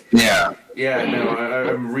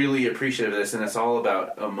really appreciative of this, and it's all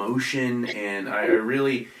about emotion, and I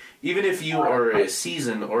really, even if you are a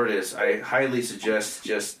seasoned artist, I highly suggest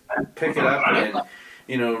just pick it up and,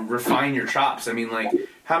 refine your chops. I mean,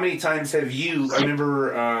 how many times have you, I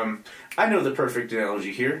remember, I know the perfect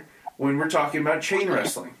analogy here, when we're talking about chain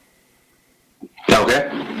wrestling.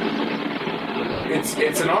 Okay.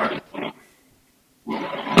 It's an art.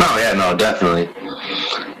 Oh, yeah, no, definitely.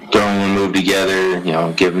 Throwing one move together,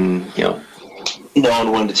 giving,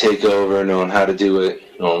 knowing when to take over, knowing how to do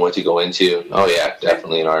it, knowing what to go into. Oh yeah,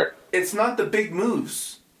 definitely an art. It's not the big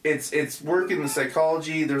moves. It's work in the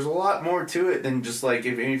psychology. There's a lot more to it than just like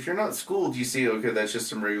if you're not schooled, you see, okay, that's just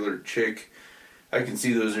some regular chick. I can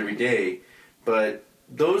see those every day, but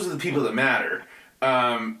those are the people that matter.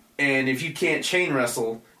 And if you can't chain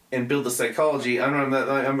wrestle and build the psychology,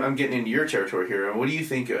 I'm getting into your territory here. What do you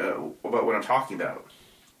think about what I'm talking about?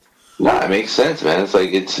 No, it makes sense, man. It's like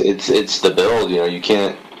it's the build. You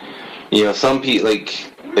can't. Some people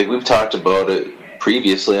like we've talked about it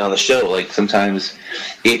previously on the show. Like sometimes,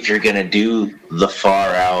 if you're gonna do the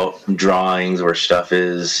far out drawings where stuff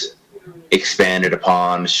is expanded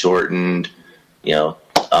upon, shortened,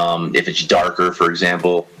 if it's darker, for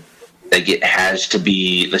example, like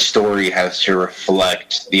the story has to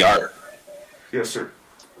reflect the art. Yes, sir.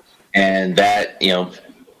 And that,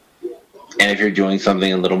 and if you're doing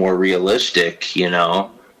something a little more realistic,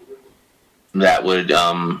 that would,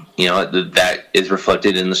 that is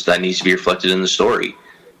reflected that needs to be reflected in the story.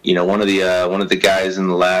 One of the guys in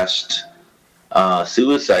the last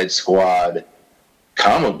Suicide Squad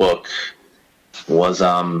comic book was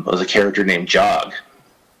a character named Jog.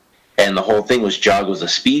 And the whole thing was Jog was a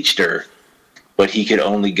speedster, but he could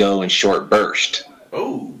only go in short bursts.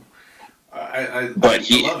 Oh, I love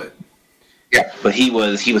it. Yeah, but he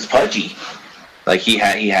was pudgy. Like he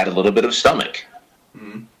had a little bit of stomach,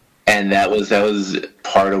 and that was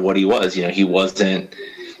part of what he was. He wasn't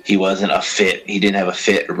a fit. He didn't have a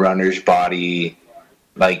fit runner's body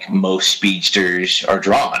like most speedsters are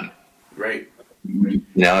drawn. Right.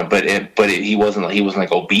 But he wasn't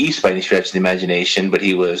like obese by any stretch of the imagination. But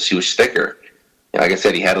he was thicker. Like I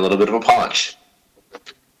said, he had a little bit of a paunch.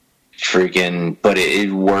 But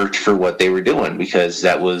it worked for what they were doing because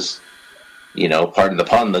that was, pardon the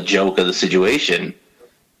pun, the joke of the situation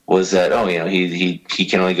was that he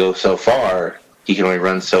can only go so far. He can only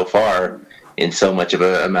run so far in so much of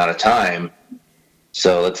an amount of time.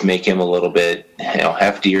 So let's make him a little bit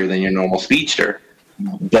heftier than your normal speedster.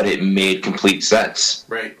 But it made complete sense.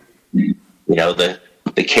 Right. The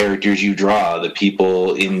characters you draw, the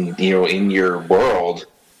people in your world,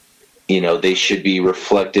 they should be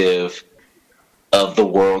reflective of the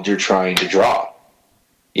world you're trying to draw.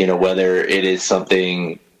 Whether it is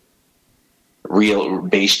something real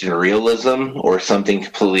based in realism or something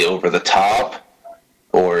completely over the top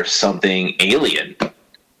or something alien.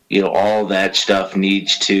 All that stuff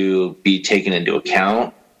needs to be taken into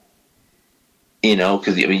account.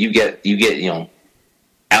 Because you get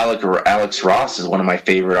Alex Ross is one of my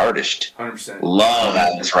favorite artists. 100%. Love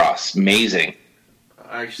Alex Ross, amazing.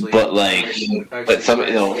 Actually, but some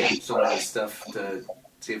of his stuff to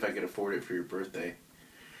see if I could afford it for your birthday.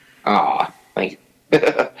 Thank you.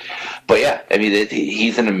 But yeah,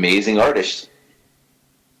 he's an amazing artist.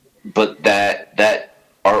 But that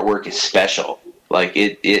artwork is special. Like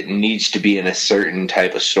it needs to be in a certain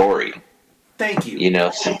type of story. Thank you.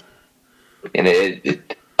 And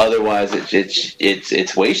it otherwise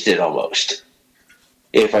it's wasted almost.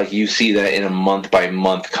 If like you see that in a month by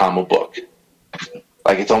month comic book,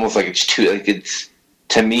 like it's almost like it's too like it's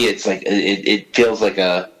to me it's like it feels like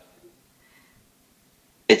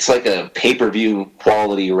it's like a pay-per-view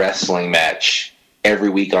quality wrestling match every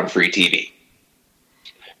week on free TV.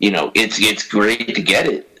 It's great to get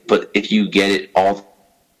it, but if you get it all.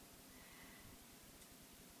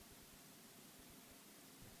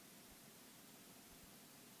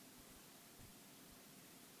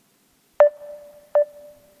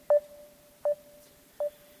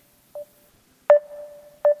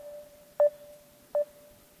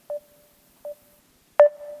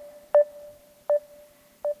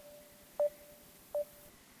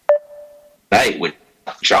 With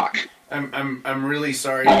Jock. I'm really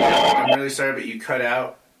sorry. I'm really sorry, but you cut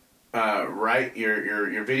out right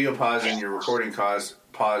your video pause and your recording pause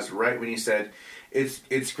right when you said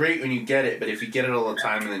it's great when you get it, but if you get it all the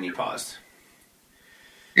time and then you paused.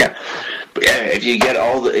 Yeah, but yeah. If you get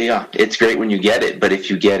it's great when you get it, but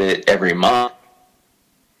if you get it every month,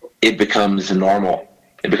 it becomes normal.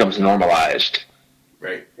 It becomes normalized.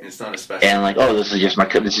 Right. It's not a special. And like, this is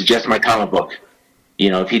just my comic book.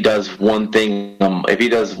 If he does one thing,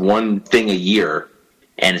 a year,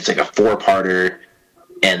 and it's like a 4-parter,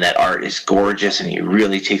 and that art is gorgeous, and he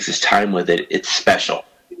really takes his time with it, it's special.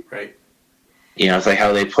 Right. It's like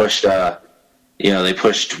how they pushed,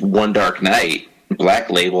 One Dark Night, Black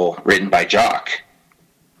Label, written by Jock.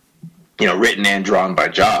 Written and drawn by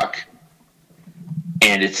Jock,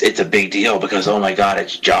 and it's a big deal because oh my god,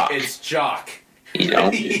 it's Jock. It's Jock.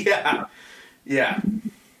 Yeah. Yeah.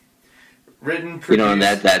 Written, produced. And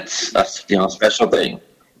that's a special thing.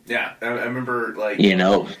 Yeah, I remember, like...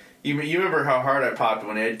 You remember how hard I popped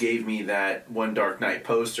when Ed gave me that one Dark Knight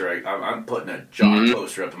poster? I'm putting a Jock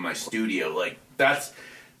poster up in my studio. Like, that's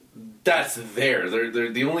there.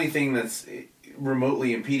 They're the only thing that's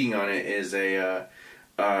remotely impeding on it is a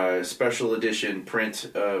special edition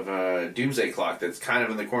print of Doomsday Clock that's kind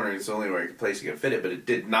of in the corner. It's the only place I could fit it, but it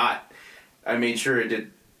did not. I made sure it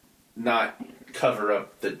did not cover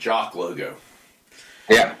up the Jock logo.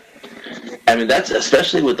 Yeah. I mean, that's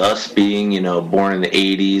especially with us being, born in the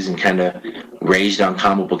 80s and kind of raised on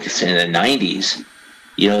comic books in the 90s.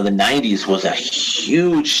 The 90s was a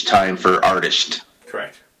huge time for artists.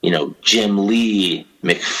 Correct. Jim Lee,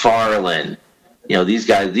 McFarlane. These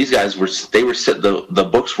guys were the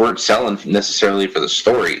books weren't selling necessarily for the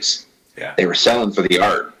stories. Yeah. They were selling for the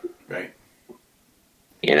art. Right.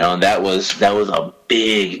 And that was a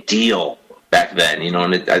big deal back then.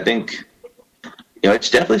 And I think.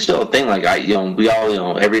 It's definitely still a thing. Like we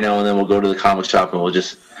all, every now and then we'll go to the comic shop and we'll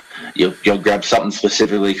just, you'll grab something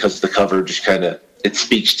specifically because the cover just kind of it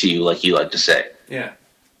speaks to you, like you like to say. Yeah.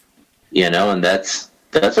 And that's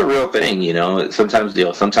a real thing. Sometimes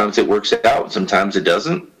sometimes it works out, sometimes it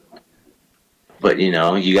doesn't. But you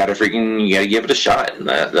gotta give it a shot. And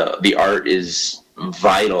the art is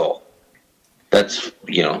vital. That's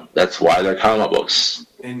why they're comic books.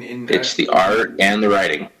 It's the art and the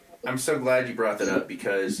writing. I'm so glad you brought that up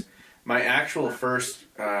because my actual first,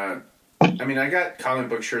 I got comic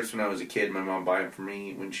book shirts when I was a kid. My mom bought them for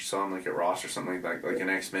me when she saw them like at Ross or something like an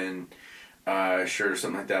X-Men shirt or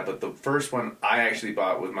something like that. But the first one I actually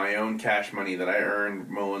bought with my own cash money that I earned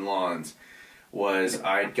mowing lawns was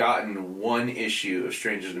I'd gotten one issue of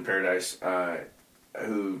Strangers in Paradise, Terry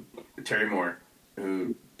Moore,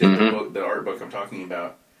 who did the art book I'm talking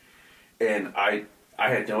about. And I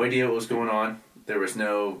had no idea what was going on. There was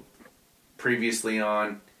no previously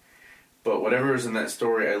on, but whatever was in that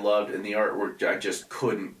story I loved, and the artwork I just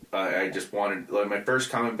couldn't. I just wanted. Like, my first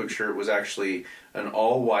comic book shirt was actually an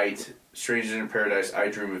all-white Strangers in Paradise I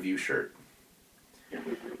Dream of You shirt.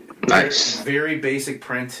 Nice. Very basic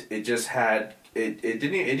print. It just had it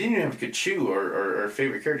didn't even have Kachu or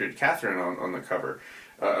favorite character Catherine on the cover.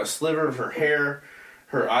 A sliver of her hair,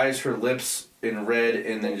 her eyes, her lips in red,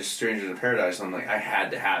 and then just Strangers in Paradise. And I'm like, I had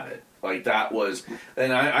to have it. Like, that was...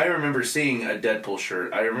 And I remember seeing a Deadpool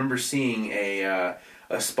shirt. I remember seeing a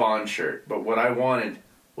Spawn shirt. But what I wanted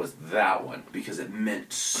was that one because it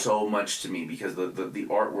meant so much to me because the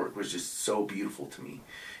artwork was just so beautiful to me.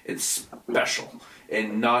 It's special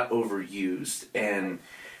and not overused. And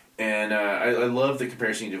I love the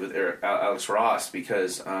comparison you did with Alex Ross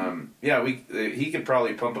because, he could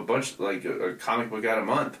probably pump a bunch, like a comic book out a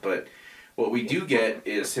month, but... What we do get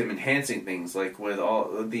is him enhancing things, like with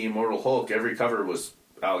all the Immortal Hulk. Every cover was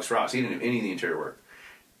Alex Ross. He didn't do any of the interior work.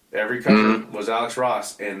 Every cover was Alex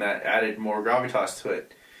Ross, and that added more gravitas to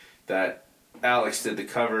it. That Alex did the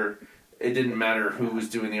cover. It didn't matter who was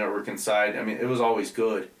doing the artwork inside. I mean, it was always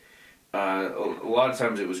good. A lot of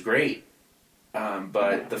times it was great.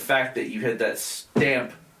 But the fact that you had that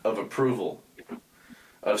stamp of approval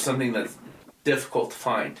of something that's difficult to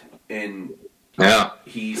find in... Yeah.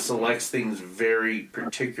 He selects things very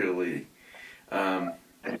particularly. I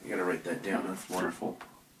gotta write that down. That's wonderful.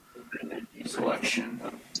 Selection.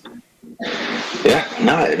 Yeah,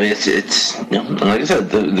 no, I mean it's like I said,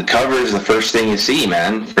 the cover is the first thing you see,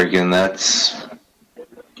 man. Freaking that's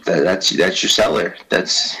your seller.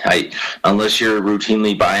 That's how unless you're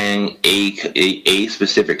routinely buying a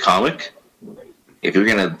specific comic. If you're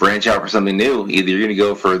gonna branch out for something new, either you're gonna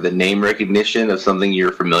go for the name recognition of something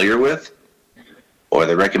you're familiar with, or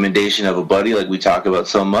the recommendation of a buddy like we talk about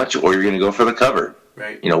so much, or you're going to go for the cover.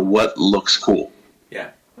 Right. What looks cool.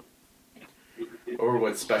 Yeah. Or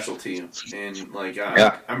what's special to you. And, like,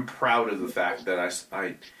 I'm proud of the fact that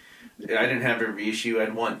I didn't have every issue, I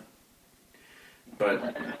had one.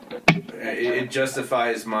 But it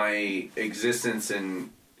justifies my existence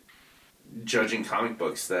in judging comic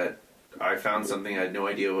books that I found something, I had no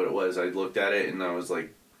idea what it was. I looked at it and I was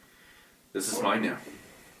like, this is mine now.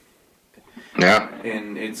 Yeah,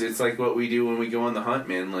 and it's like what we do when we go on the hunt,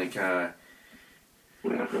 man. Like,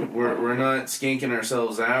 we're not skanking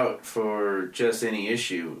ourselves out for just any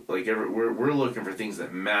issue. Like, we're looking for things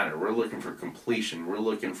that matter. We're looking for completion. We're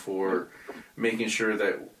looking for making sure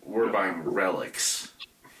that we're buying relics.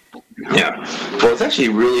 Yeah, well, it's actually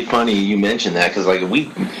really funny you mentioned that because like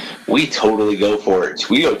we totally go for it.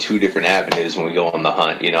 We go two different avenues when we go on the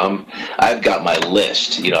hunt. I've got my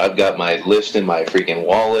list. I've got my list in my freaking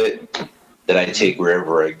wallet that I take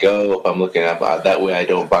wherever I go. If I'm looking at that way, I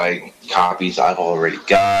don't buy copies I've already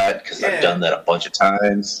got because I've done that a bunch of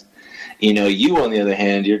times. You on the other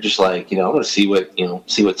hand, you're just like, I'm going to see what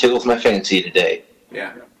tickles my fancy today.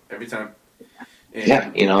 Yeah, every time. And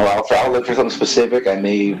Yeah, I'll look for something specific. I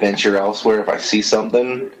may venture elsewhere if I see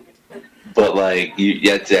something, but like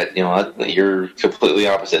you're completely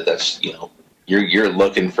opposite. That's you're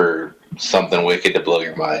looking for something wicked to blow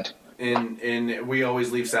your mind. And we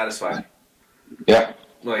always leave satisfied. Yeah,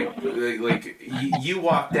 like you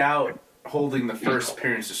walked out holding the first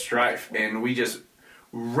appearance of Strife, and we just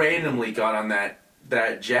randomly got on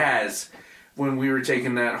that jazz when we were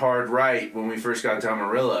taking that hard right when we first got to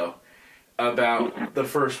Amarillo about the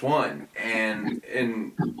first one, and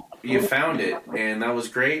you found it, and that was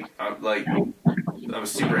great. I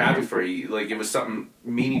was super happy for you. Like, it was something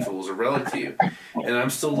meaningful, it was a relic to you. And I'm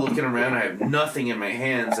still looking around, I have nothing in my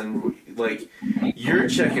hands, and like, you're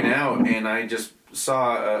checking out, and I just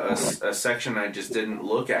saw a section I just didn't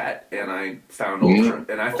look at, and I found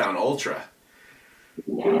Ultra.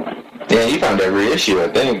 Yeah, you found every issue, I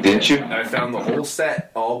think, didn't you? I found the whole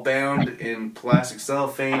set, all bound in plastic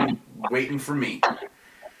cellophane, waiting for me.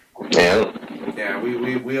 Yeah. Yeah,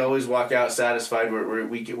 we always walk out satisfied.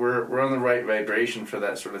 We're on the right vibration for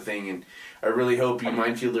that sort of thing, and I really hope you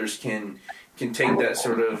mindfielders can take that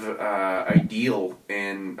sort of ideal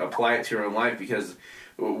and apply it to your own life, because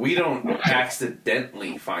we don't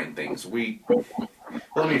accidentally find things. Let me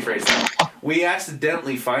rephrase that. We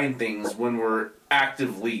accidentally find things when we're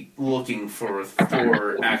actively looking for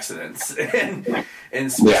accidents and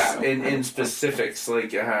specifics.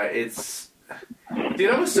 Like it's.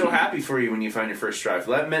 Dude, I was so happy for you when you found your first Strife.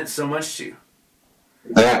 That meant so much to you.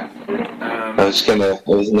 Yeah. It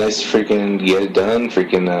was nice to freaking get it done.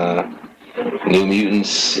 Freaking New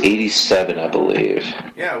Mutants 87, I believe.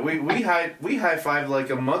 Yeah, we high-fived like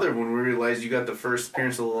a mother when we realized you got the first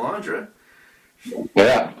appearance of Lilandra.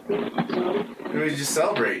 Yeah. We just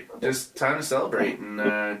celebrate. Just time to celebrate.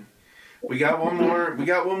 And we got one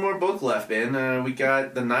more book left, man. We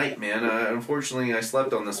got The Night, man. Unfortunately, I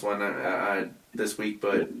slept on this one this week,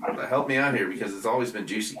 but help me out here because it's always been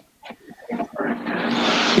juicy.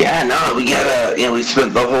 Yeah, no, we got we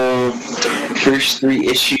spent the whole first 3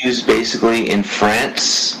 issues basically in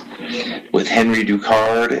France with Henry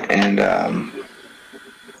Ducard and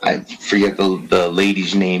I forget the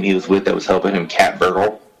lady's name he was with that was helping him, Kat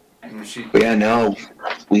Burgle. But yeah, no,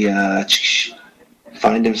 we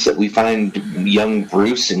find young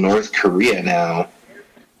Bruce in North Korea now,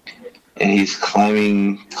 and he's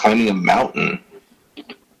climbing a mountain,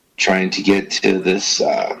 trying to get to this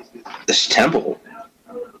temple.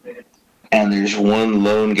 And there's one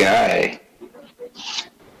lone guy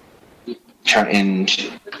in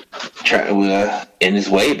his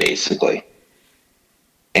way, basically.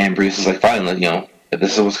 And Bruce is like, fine, if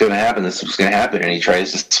this is what's going to happen, this is what's going to happen. And he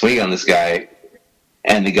tries to swing on this guy,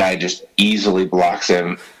 and the guy just easily blocks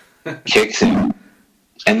him, kicks him,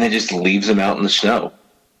 and then just leaves him out in the snow.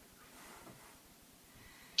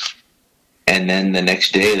 And then the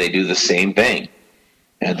next day they do the same thing.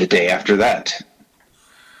 And the day after that.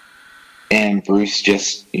 And Bruce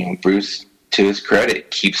Bruce, to his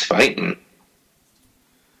credit, keeps fighting.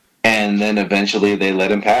 And then eventually they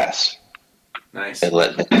let him pass. Nice. They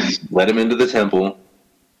let him into the temple.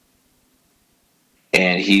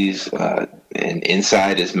 And he's and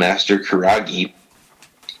inside is Master Kuragi.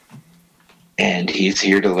 And he's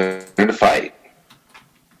here to learn to fight.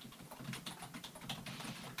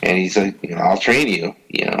 And he's like, I'll train you.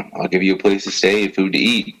 I'll give you a place to stay, food to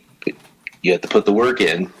eat. But you have to put the work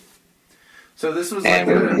in. So this was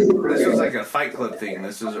like a Fight Club thing.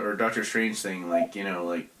 Or Doctor Strange thing. Like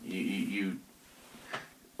you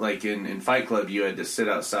like in Fight Club, you had to sit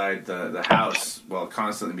outside the house while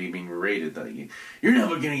constantly being berated. Like, you're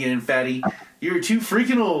never gonna get in, fatty. You're too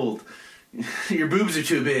freaking old. Your boobs are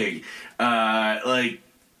too big.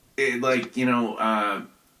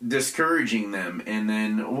 Discouraging them. And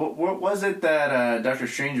then what was it that Doctor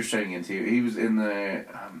Strange was turning into? He was in the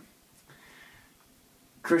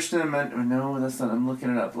Krishna. No, that's not. I'm looking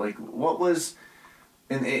it up. Like, what was?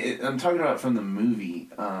 And I'm talking about from the movie.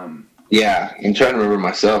 Yeah, I'm trying to remember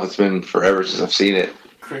myself. It's been forever since I've seen it.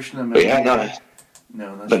 Krishna. But yeah, no.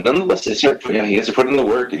 But nonetheless, he has to put in the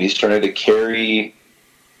work, and he's trying to carry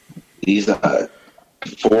these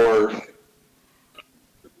 4.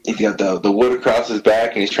 He's got the wood across his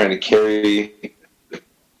back, and he's trying to carry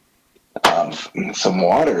some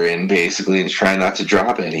water in, basically, and he's trying not to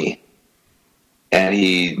drop any. And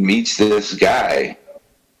he meets this guy,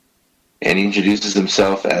 and he introduces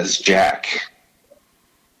himself as Jack.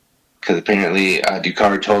 Because apparently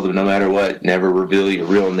Ducard told him, no matter what, never reveal your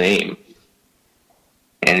real name.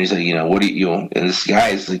 And he's like, what do you... And this guy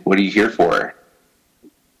is like, what are you here for?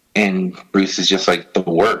 And Bruce is just like, the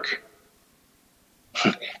work.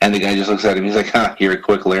 And the guy just looks at him, he's like, you're a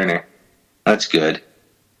quick learner. That's good.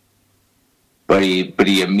 but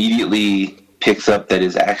he immediately picks up that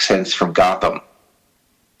his accent's from Gotham.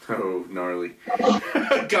 Oh, gnarly.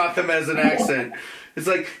 Gotham has an accent. It's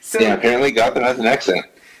like, so... Yeah, apparently Gotham has an accent.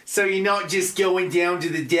 So you're not just going down to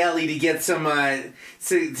the deli to get some, kushnas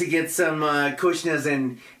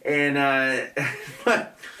and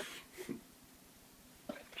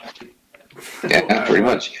Yeah, pretty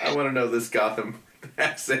much. I want to know this Gotham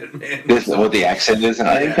accent, man. This is what the accent is.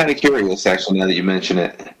 I am kind of curious, actually, now that you mention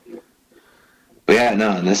it. But yeah,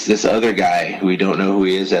 no, and this other guy who we don't know who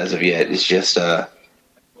he is as of yet is just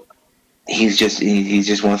he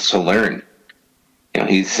just wants to learn. You know,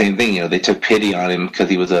 he's the same thing. You know, they took pity on him because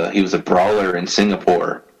he was a brawler in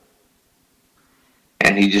Singapore,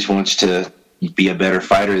 and he just wants to be a better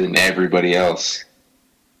fighter than everybody else.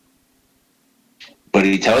 But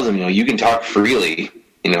he tells him, you know, you can talk freely.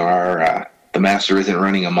 You know, the master isn't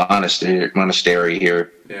running a monastery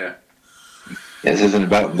here. Yeah. This isn't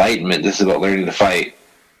about enlightenment. This is about learning to fight.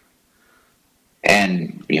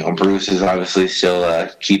 And, you know, Bruce is obviously still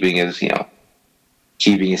keeping his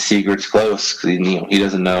secrets close, because, you know, he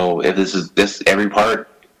doesn't know if every part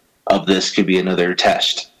of this could be another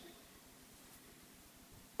test.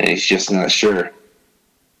 And he's just not sure.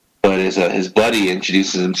 But his buddy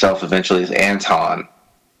introduces himself eventually as Anton.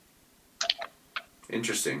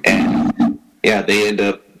 Interesting. And yeah, they end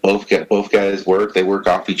up both guys work. They work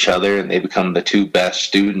off each other, and they become the two best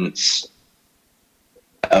students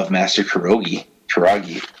of Master Kuragi.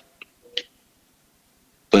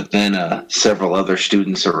 But then several other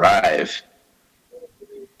students arrive,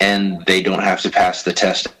 and they don't have to pass the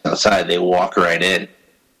test outside. They walk right in.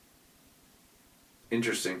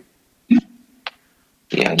 Interesting.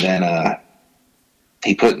 Yeah, and then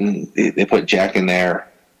they put Jack in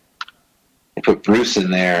there. They put Bruce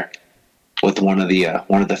in there with one of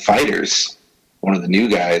the fighters, one of the new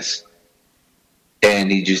guys,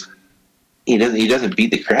 and he doesn't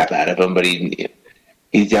beat the crap out of him, but he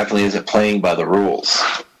definitely isn't playing by the rules,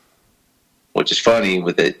 which is funny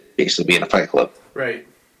with it basically being a fight club. Right.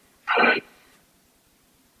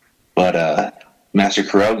 But Master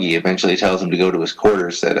Kuragi eventually tells him to go to his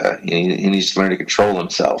quarters, that he needs to learn to control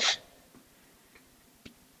himself.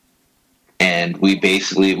 And we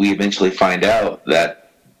eventually find out that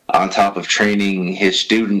on top of training his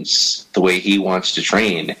students the way he wants to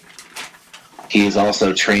train, he is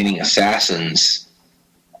also training assassins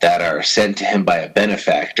that are sent to him by a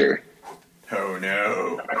benefactor. Oh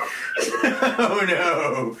no. Oh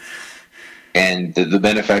no. And the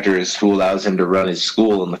benefactor is who allows him to run his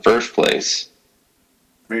school in the first place.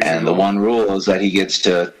 And the one rule is that he gets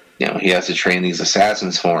to, you know, he has to train these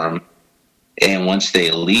assassins for him. And once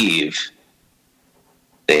they leave,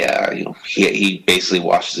 he basically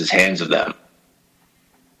washes his hands of them.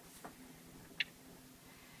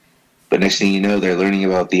 But next thing you know, they're learning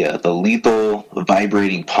about the lethal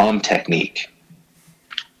vibrating palm technique.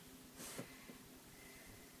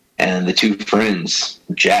 And the two friends,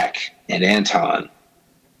 Jack and Anton,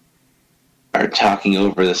 are talking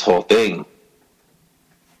over this whole thing.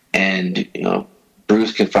 And, you know,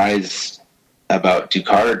 Bruce confides about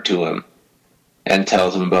Ducard to him and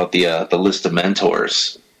tells him about the list of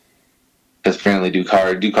mentors. Because apparently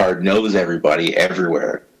Ducard knows everybody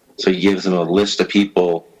everywhere. So he gives him a list of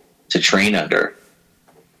people to train under,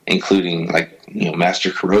 including, like, you know, Master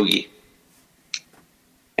Kuragi.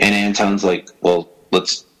 And Anton's like, well,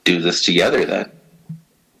 let's do this together then.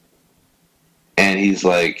 And he's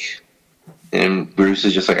like, and Bruce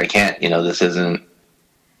is just like, I can't, you know, this isn't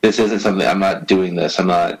something, I'm not doing this. I'm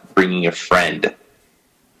not bringing a friend.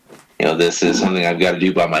 You know, this is something I've got to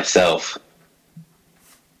do by myself.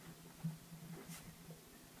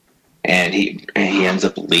 And he ends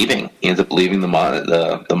up leaving. He ends up leaving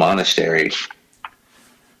the monastery.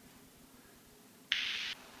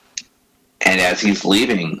 And as he's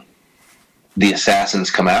leaving, the assassins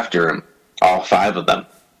come after him, all 5 of them.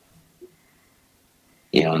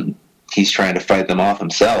 You know, he's trying to fight them off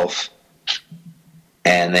himself.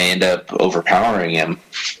 And they end up overpowering him.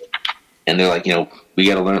 And they're like, you know, we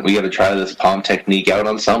got to try this palm technique out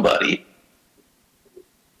on somebody.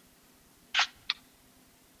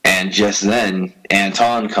 And just then,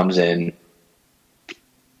 Anton comes in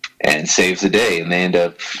and saves the day, and they end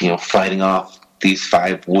up, you know, fighting off these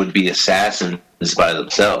 5 would-be assassins by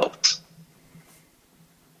themselves.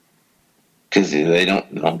 Because they don't,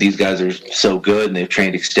 you know, these guys are so good, and they've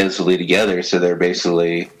trained extensively together, so they're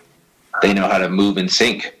basically, they know how to move in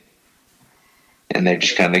sync. And they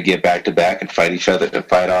just kind of get back to back and fight each other to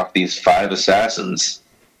fight off these 5 assassins.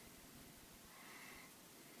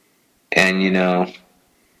 And, you know,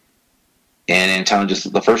 and Anton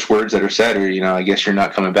just, the first words that are said are, you know, I guess you're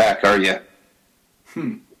not coming back, are you?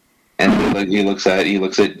 And And he looks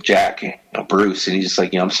at Jack, Bruce, and he's just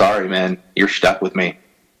like, I'm sorry, man, you're stuck with me.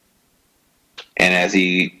 And as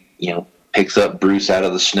he, picks up Bruce out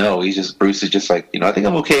of the snow, Bruce is just like, I think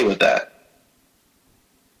I'm okay with that.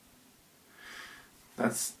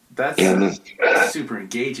 That's super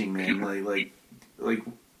engaging, man. Like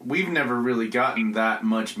we've never really gotten that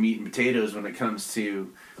much meat and potatoes when it comes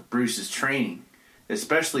to Bruce's training,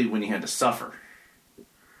 especially when he had to suffer.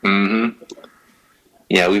 Mm-hmm.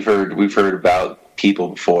 Yeah, we've heard about people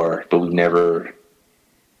before, but we've never,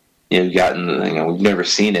 we've never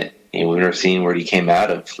seen it. We've never seen where he came out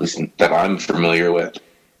of, at least that I'm familiar with.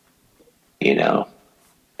 But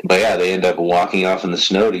yeah, they end up walking off in the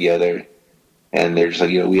snow together, and they're just like,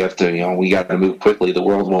 we have to, we got to move quickly. The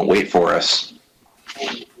world won't wait for us.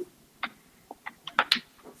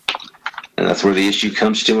 And that's where the issue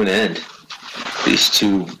comes to an end. These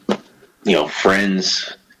two,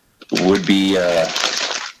 friends would be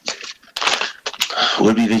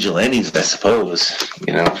vigilantes, I suppose.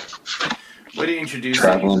 Way to introduce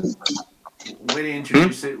traveling. it. Way to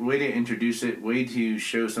introduce it. Way to introduce it. Way to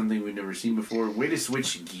show something we've never seen before. Way to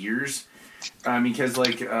switch gears. Because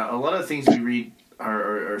a lot of things we read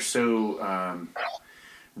are so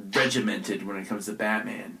regimented when it comes to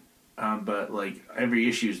Batman. But every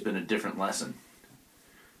issue's been a different lesson.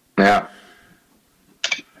 Yeah.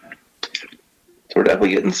 So we're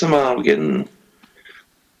definitely getting some.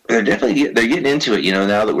 They're getting into it.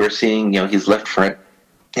 Now that we're seeing, he's left France.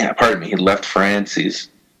 Yeah, pardon me. He left France. He's,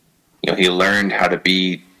 he learned how to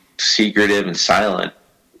be secretive and silent,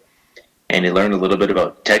 and he learned a little bit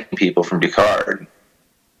about protecting people from Ducard.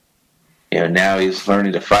 Now he's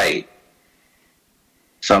learning to fight.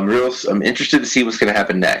 So I'm interested to see what's going to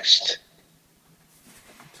happen next.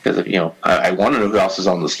 Because I want to know who else is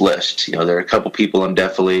on this list. There are a couple people I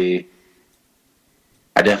definitely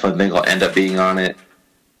think I'll end up being on it.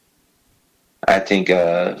 I think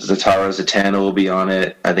Zatara Zatanna will be on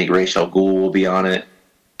it. I think Ra's al Ghul will be on it.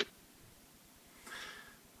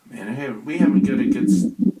 Man, we haven't got a good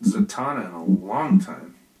Zatanna in a long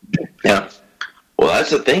time. Yeah. Well,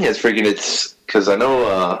 that's the thing. It's because I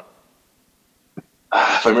know if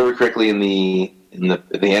I remember correctly in the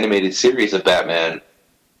animated series of Batman,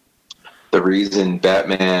 the reason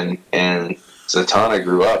Batman and Zatanna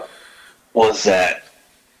grew up was that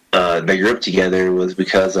they grew up together was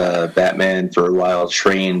because Batman for a while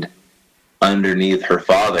trained underneath her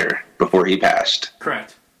father before he passed.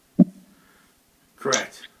 Correct.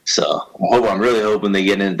 So I'm really hoping they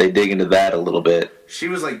dig into that a little bit. She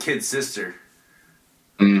was like Kid's sister.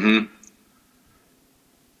 Mm-hmm.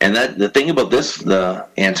 And the thing about the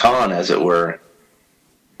Anton, as it were,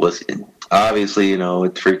 was obviously,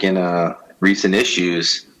 with freaking recent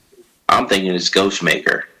issues, I'm thinking it's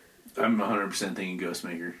Ghostmaker. I'm 100% thinking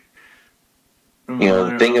Ghostmaker.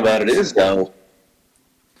 The thing about it is, though,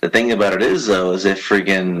 is if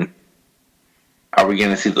freaking, are we going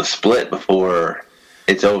to see the split before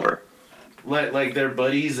it's over? Like they're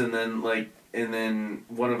buddies, and then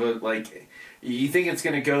one of it, you think it's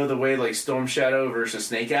going to go the way Storm Shadow versus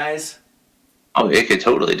Snake Eyes? Oh, it could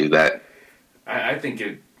totally do that. I think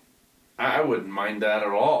I wouldn't mind that at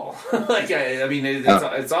all.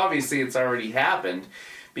 It's obviously it's already happened.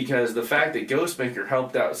 Because the fact that Ghostmaker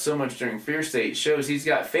helped out so much during Fear State shows he's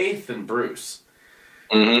got faith in Bruce.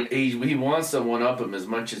 Mm-hmm. He wants to one-up him as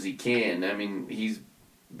much as he can. He's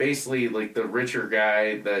basically the richer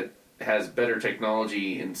guy that has better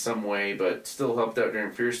technology in some way, but still helped out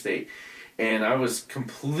during Fear State. And I was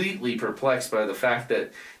completely perplexed by the fact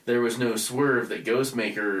that there was no swerve that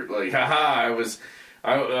Ghostmaker,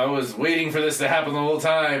 I was waiting for this to happen the whole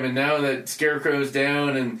time, and now that Scarecrow's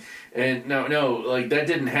down and no, that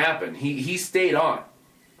didn't happen. He stayed on.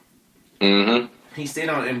 Mm-hmm. He stayed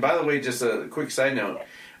on. And by the way, just a quick side note,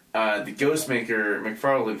 the Ghostmaker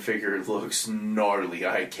McFarlane figure looks gnarly.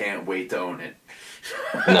 I can't wait to own it.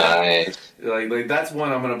 Nice. That's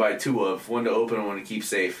one I'm gonna buy two of. One to open and one to keep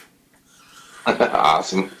safe.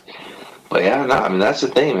 Awesome. But yeah, that's the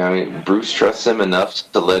thing. Bruce trusts him enough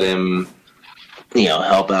to let him,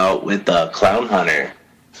 help out with Clown Hunter.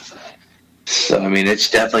 So, it's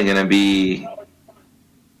definitely going to be...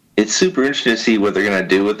 It's super interesting to see what they're going to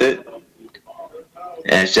do with it.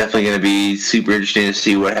 And it's definitely going to be super interesting to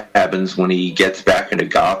see what happens when he gets back into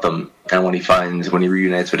Gotham and when he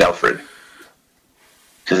reunites with Alfred.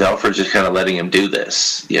 Because Alfred's just kind of letting him do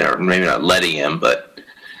this. Maybe not letting him, but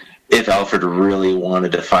if Alfred really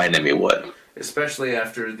wanted to find him, he would. Especially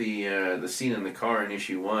after the scene in the car in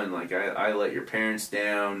issue 1, I let your parents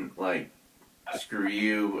down, screw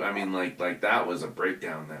you. That was a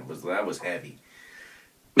breakdown. That was heavy.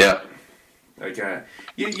 Yeah.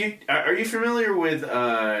 You are you familiar with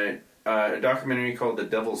a documentary called The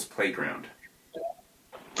Devil's Playground?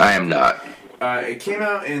 I am not. It came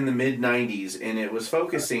out in the mid '90s, and it was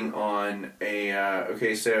focusing on it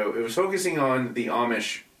was focusing on the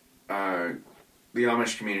Amish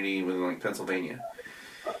community within like Pennsylvania.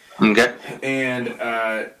 Okay.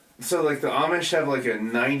 And so like the Amish have like a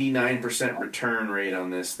 99% return rate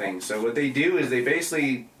on this thing. So what they do is they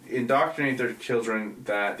basically indoctrinate their children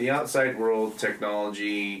that the outside world,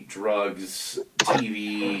 technology, drugs,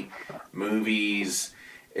 TV, movies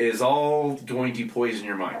is all going to poison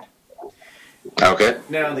your mind. Okay.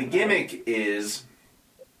 Now the gimmick is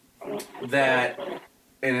that,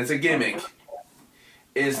 and it's a gimmick,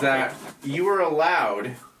 is that you are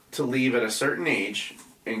allowed to leave at a certain age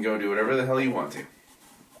and go do whatever the hell you want to.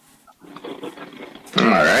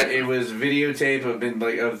 Alright. It was videotape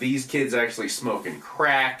of these kids actually smoking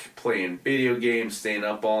crack, playing video games, staying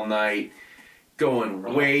up all night, going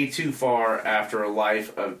way too far after a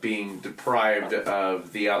life of being deprived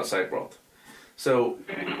of the outside world. So,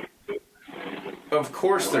 of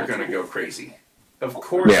course they're going to go crazy. Of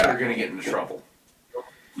course they're going to get into trouble.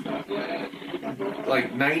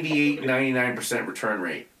 Like 98, 99% return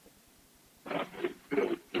rate.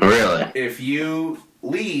 Really? If you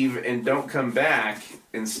leave and don't come back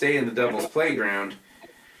and stay in the Devil's Playground,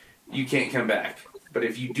 you can't come back. But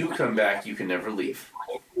if you do come back, you can never leave.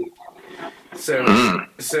 So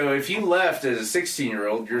if you left as a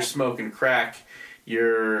 16-year-old, you're smoking crack,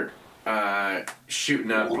 you're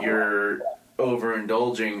shooting up, you're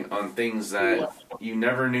overindulging on things that you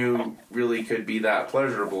never knew really could be that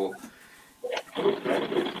pleasurable,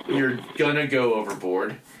 you're gonna go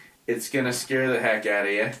overboard. It's gonna scare the heck out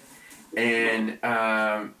of you. And,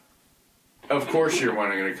 of course you're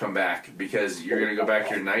going to come back because you're going to go back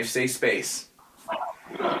to your nice, safe space.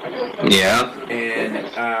 Yeah.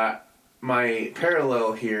 And, my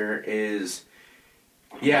parallel here is,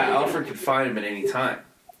 Alfred could find him at any time.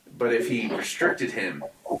 But if he restricted him,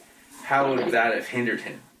 how would that have hindered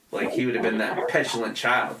him? Like, he would have been that petulant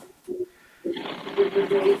child.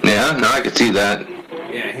 Yeah, no, I could see that.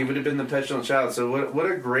 Yeah, he would have been the petulant child. So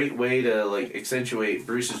what a great way to like accentuate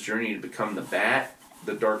Bruce's journey to become the Bat,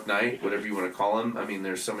 the Dark Knight, whatever you want to call him. I mean,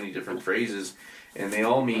 there's so many different phrases, and they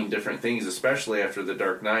all mean different things, especially after the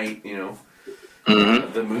Dark Knight,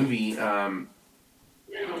 the movie. I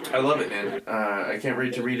love it, man. I can't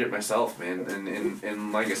wait to read it myself, man.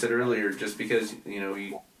 And like I said earlier, just because,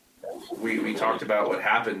 we talked about what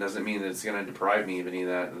happened doesn't mean that it's going to deprive me of any of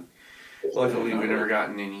that. And luckily, we've never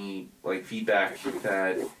gotten any feedback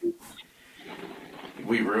that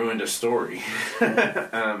we ruined a story.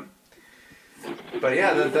 But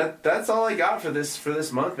yeah, that's all I got for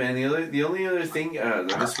this month, man. The only other thing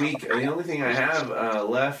this week, the only thing I have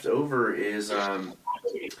left over is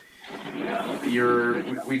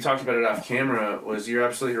we talked about it off camera. You're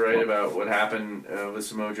absolutely right about what happened with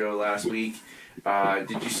Samoa Joe last week.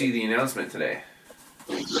 Did you see the announcement today?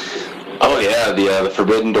 Oh yeah, the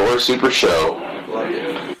Forbidden Door Super Show. Loved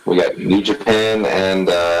it. We got New Japan and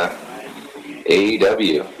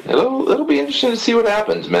AEW. It'll be interesting to see what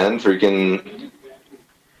happens, man. Freaking,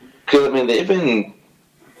 because I mean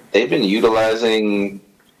they've been utilizing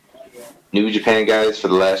New Japan guys for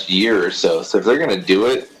the last year or so. So if they're gonna do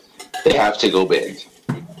it, they have to go big.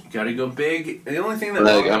 Got to go big. The only thing that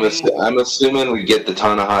I'm assuming we get the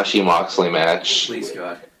Tanahashi Moxley match. Please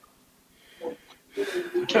God.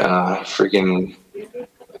 Freaking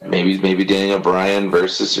maybe Daniel Bryan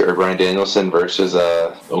Danielson versus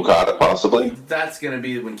Okada possibly. That's gonna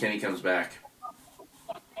be when Kenny comes back.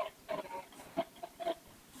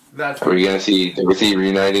 Are we gonna see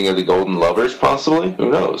reuniting of the Golden Lovers possibly?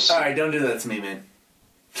 Who knows? All right, don't do that to me, man.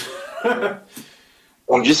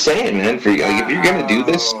 I'm just saying, man. If you're gonna do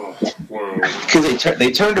this, because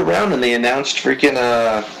they turned around and they announced freaking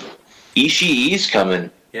Ishii's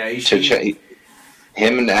coming. Yeah, Ishii.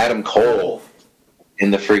 Him and Adam Cole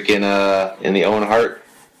in the freaking in the Owen Hart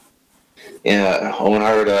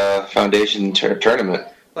Foundation tournament.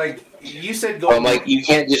 Like you said, I'm like, you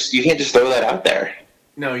can't just throw that out there.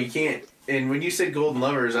 No, you can't. And when you said Golden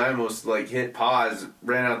Lovers, I almost hit pause,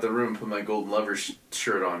 ran out the room, put my Golden Lovers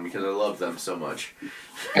shirt on because I love them so much.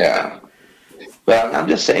 Yeah, but I'm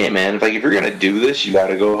just saying, man. If you're gonna do this, you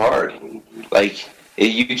gotta go hard.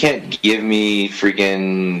 You can't give me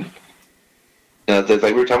freaking. Like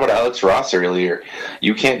we were talking about Alex Ross earlier,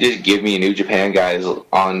 you can't just give me New Japan guys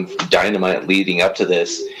on Dynamite leading up to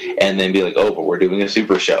this and then be like, oh, but we're doing a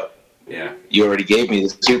super show. Yeah. You already gave me the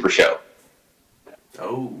super show.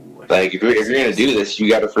 Oh. If you're going to do this, you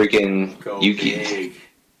got to freaking... Go big.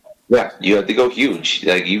 Yeah, you have to go huge.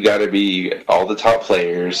 You got to be all the top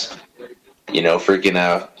players. We know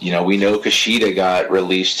Kushida got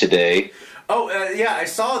released today. Oh, yeah, I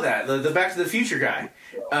saw that. The Back to the Future guy.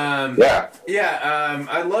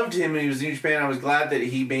 I loved him when he was in New Japan. I was glad that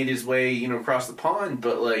he made his way, across the pond.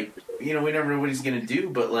 But, we never know what he's going to do.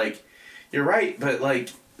 But, you're right. But,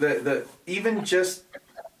 the even just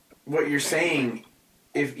what you're saying,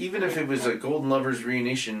 even if it was a Golden Lovers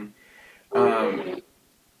reunition,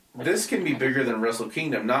 this can be bigger than Wrestle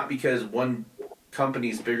Kingdom. Not because one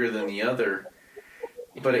company's bigger than the other,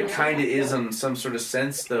 but it kind of is in some sort of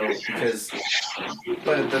sense, though,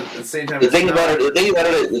 but at the same time,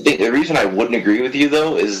 the reason I wouldn't agree with you,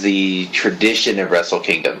 though, is the tradition of Wrestle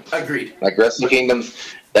Kingdom. Agreed. Like Wrestle Kingdom,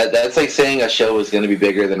 that's like saying a show is going to be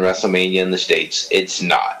bigger than WrestleMania in the States. It's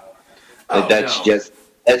not. That's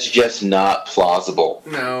just not plausible.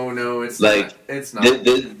 No, it's like not. It's not.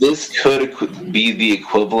 This could be the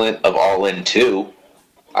equivalent of All In 2.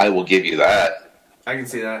 I will give you that. I can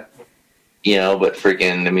see that. But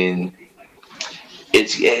freaking,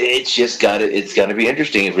 it's just gotta be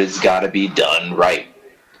interesting, but it's gotta be done right.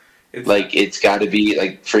 It's gotta be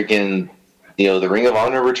like freaking, the Ring of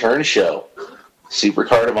Honor return show,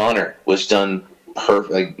 Supercard of Honor was done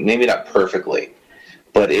maybe not perfectly,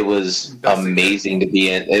 but it was amazing to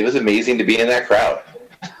be in. It was amazing to be in that crowd.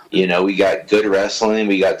 We got good wrestling.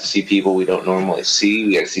 We got to see people we don't normally see.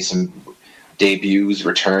 We got to see some debuts,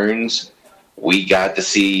 returns. We got to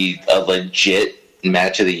see a legit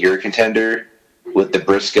match of the year contender with the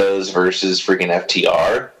Briscoes versus freaking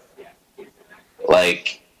FTR.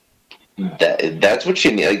 That's what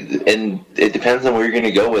you need. And it depends on where you're going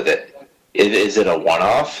to go with it. Is it a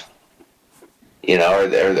one-off? Are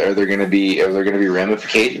there going to be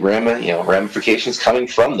ramifications coming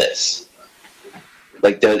from this?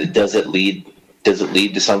 Does it lead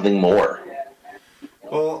to something more?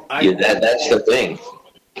 Well, that's the thing.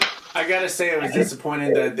 I gotta say, I was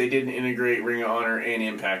disappointed that they didn't integrate Ring of Honor and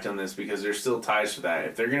Impact on this, because there's still ties for that.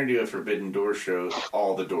 If they're gonna do a Forbidden Door show,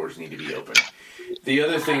 all the doors need to be open. The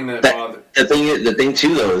other thing that bothered... The thing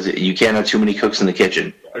too, though, is you can't have too many cooks in the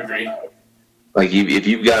kitchen. Agreed. If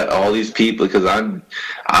you've got all these people, because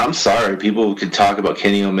I'm sorry, people could talk about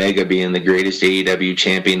Kenny Omega being the greatest AEW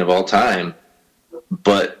champion of all time,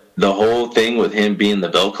 but the whole thing with him being the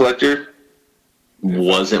belt collector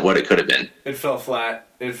wasn't what it could have been. It fell flat.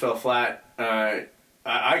 I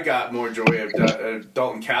got more joy of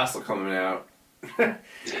Dalton Castle coming out. With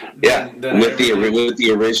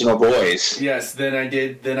the original boys. Yes, than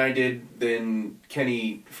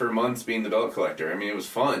Kenny for months being the belt collector. It was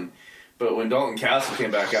fun. But when Dalton Castle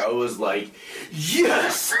came back out, it was like,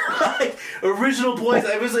 yes! Original boys.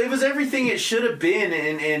 It was everything it should have been,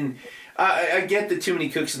 and I get the too many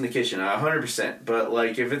cooks in the kitchen, 100%. But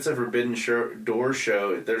if it's a Forbidden Door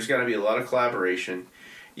show, there's got to be a lot of collaboration.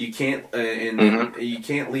 You can't you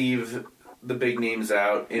can't leave the big names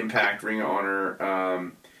out. Impact, Ring of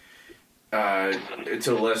Honor, to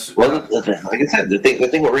less. Well, like I said, the thing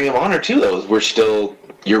with Ring of Honor too, though, is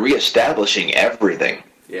you're reestablishing everything.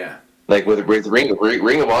 Yeah. With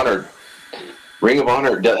Ring of Honor,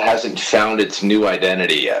 hasn't found its new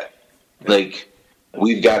identity yet.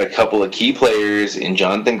 We've got a couple of key players in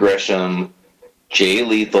Jonathan Gresham, Jay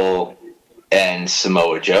Lethal, and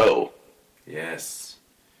Samoa Joe. Yes.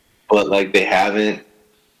 But they haven't.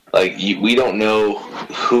 We don't know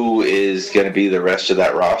who is going to be the rest of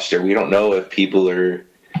that roster. We don't know if people are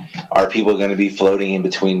people going to be floating in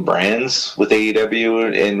between brands with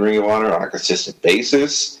AEW and Ring of Honor on a consistent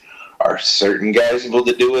basis. Are certain guys able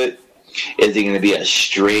to do it? Is it going to be a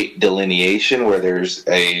straight delineation where there's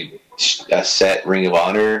a set Ring of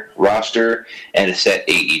Honor roster and a set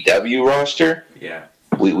AEW roster? Yeah.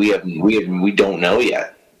 We don't know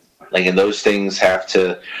yet. And those things have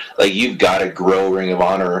to, you've got to grow Ring of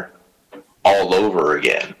Honor all over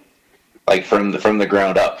again. From the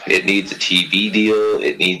ground up. It needs a TV deal.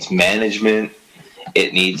 It needs management.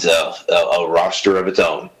 It needs a roster of its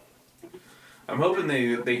own. I'm hoping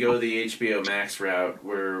they go the HBO Max route,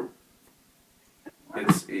 where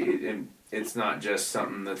it's not just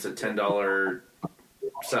something that's a $10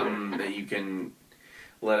 something that you can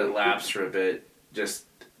let it lapse for a bit. Just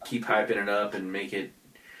keep hyping it up and make it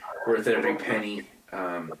worth every penny.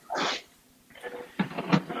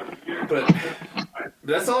 But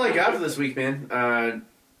that's all I got for this week, man.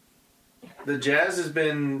 The Jazz has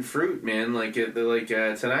been fruit, man.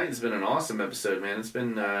 Tonight has been an awesome episode, man. It's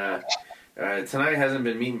been tonight hasn't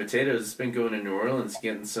been meat and potatoes. It's been going to New Orleans,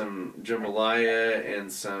 getting some jambalaya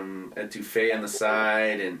and some etouffee on the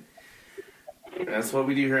side, and that's what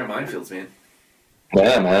we do here at Minefields, man.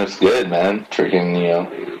 Yeah, man, it's good, man.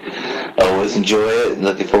 Always enjoy it.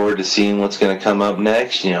 Looking forward to seeing what's going to come up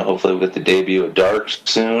next. Hopefully we'll get the debut of Dark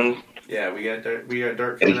soon. Yeah, we got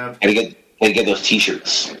Dark coming up. Gotta get those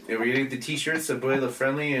T-shirts. Yeah, we're getting the T-shirts, Abuela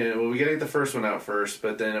friendly, and we gotta get the first one out first.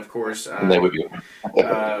 But then, of course, there we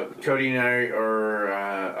go. Cody and I are.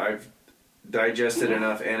 I've digested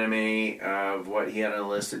enough anime of what he had on the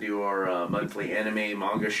list to do our monthly anime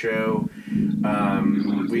manga show.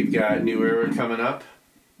 We've got New Era coming up.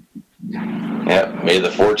 Yeah, May the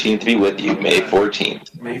 14th be with you. May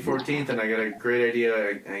 14th. May 14th, and I got a great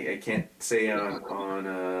idea. I can't say on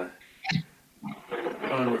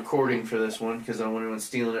recording for this one because I don't want anyone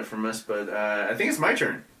stealing it from us, but I think it's my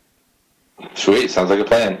turn. Sweet, sounds like a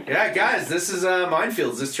plan. Yeah, guys, this is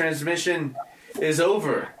Minefields. This transmission is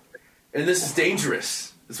over, and this is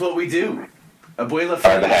dangerous. It's what we do. Abuela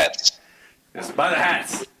Buy the hats. Yes, buy the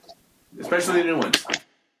hats, especially the new ones.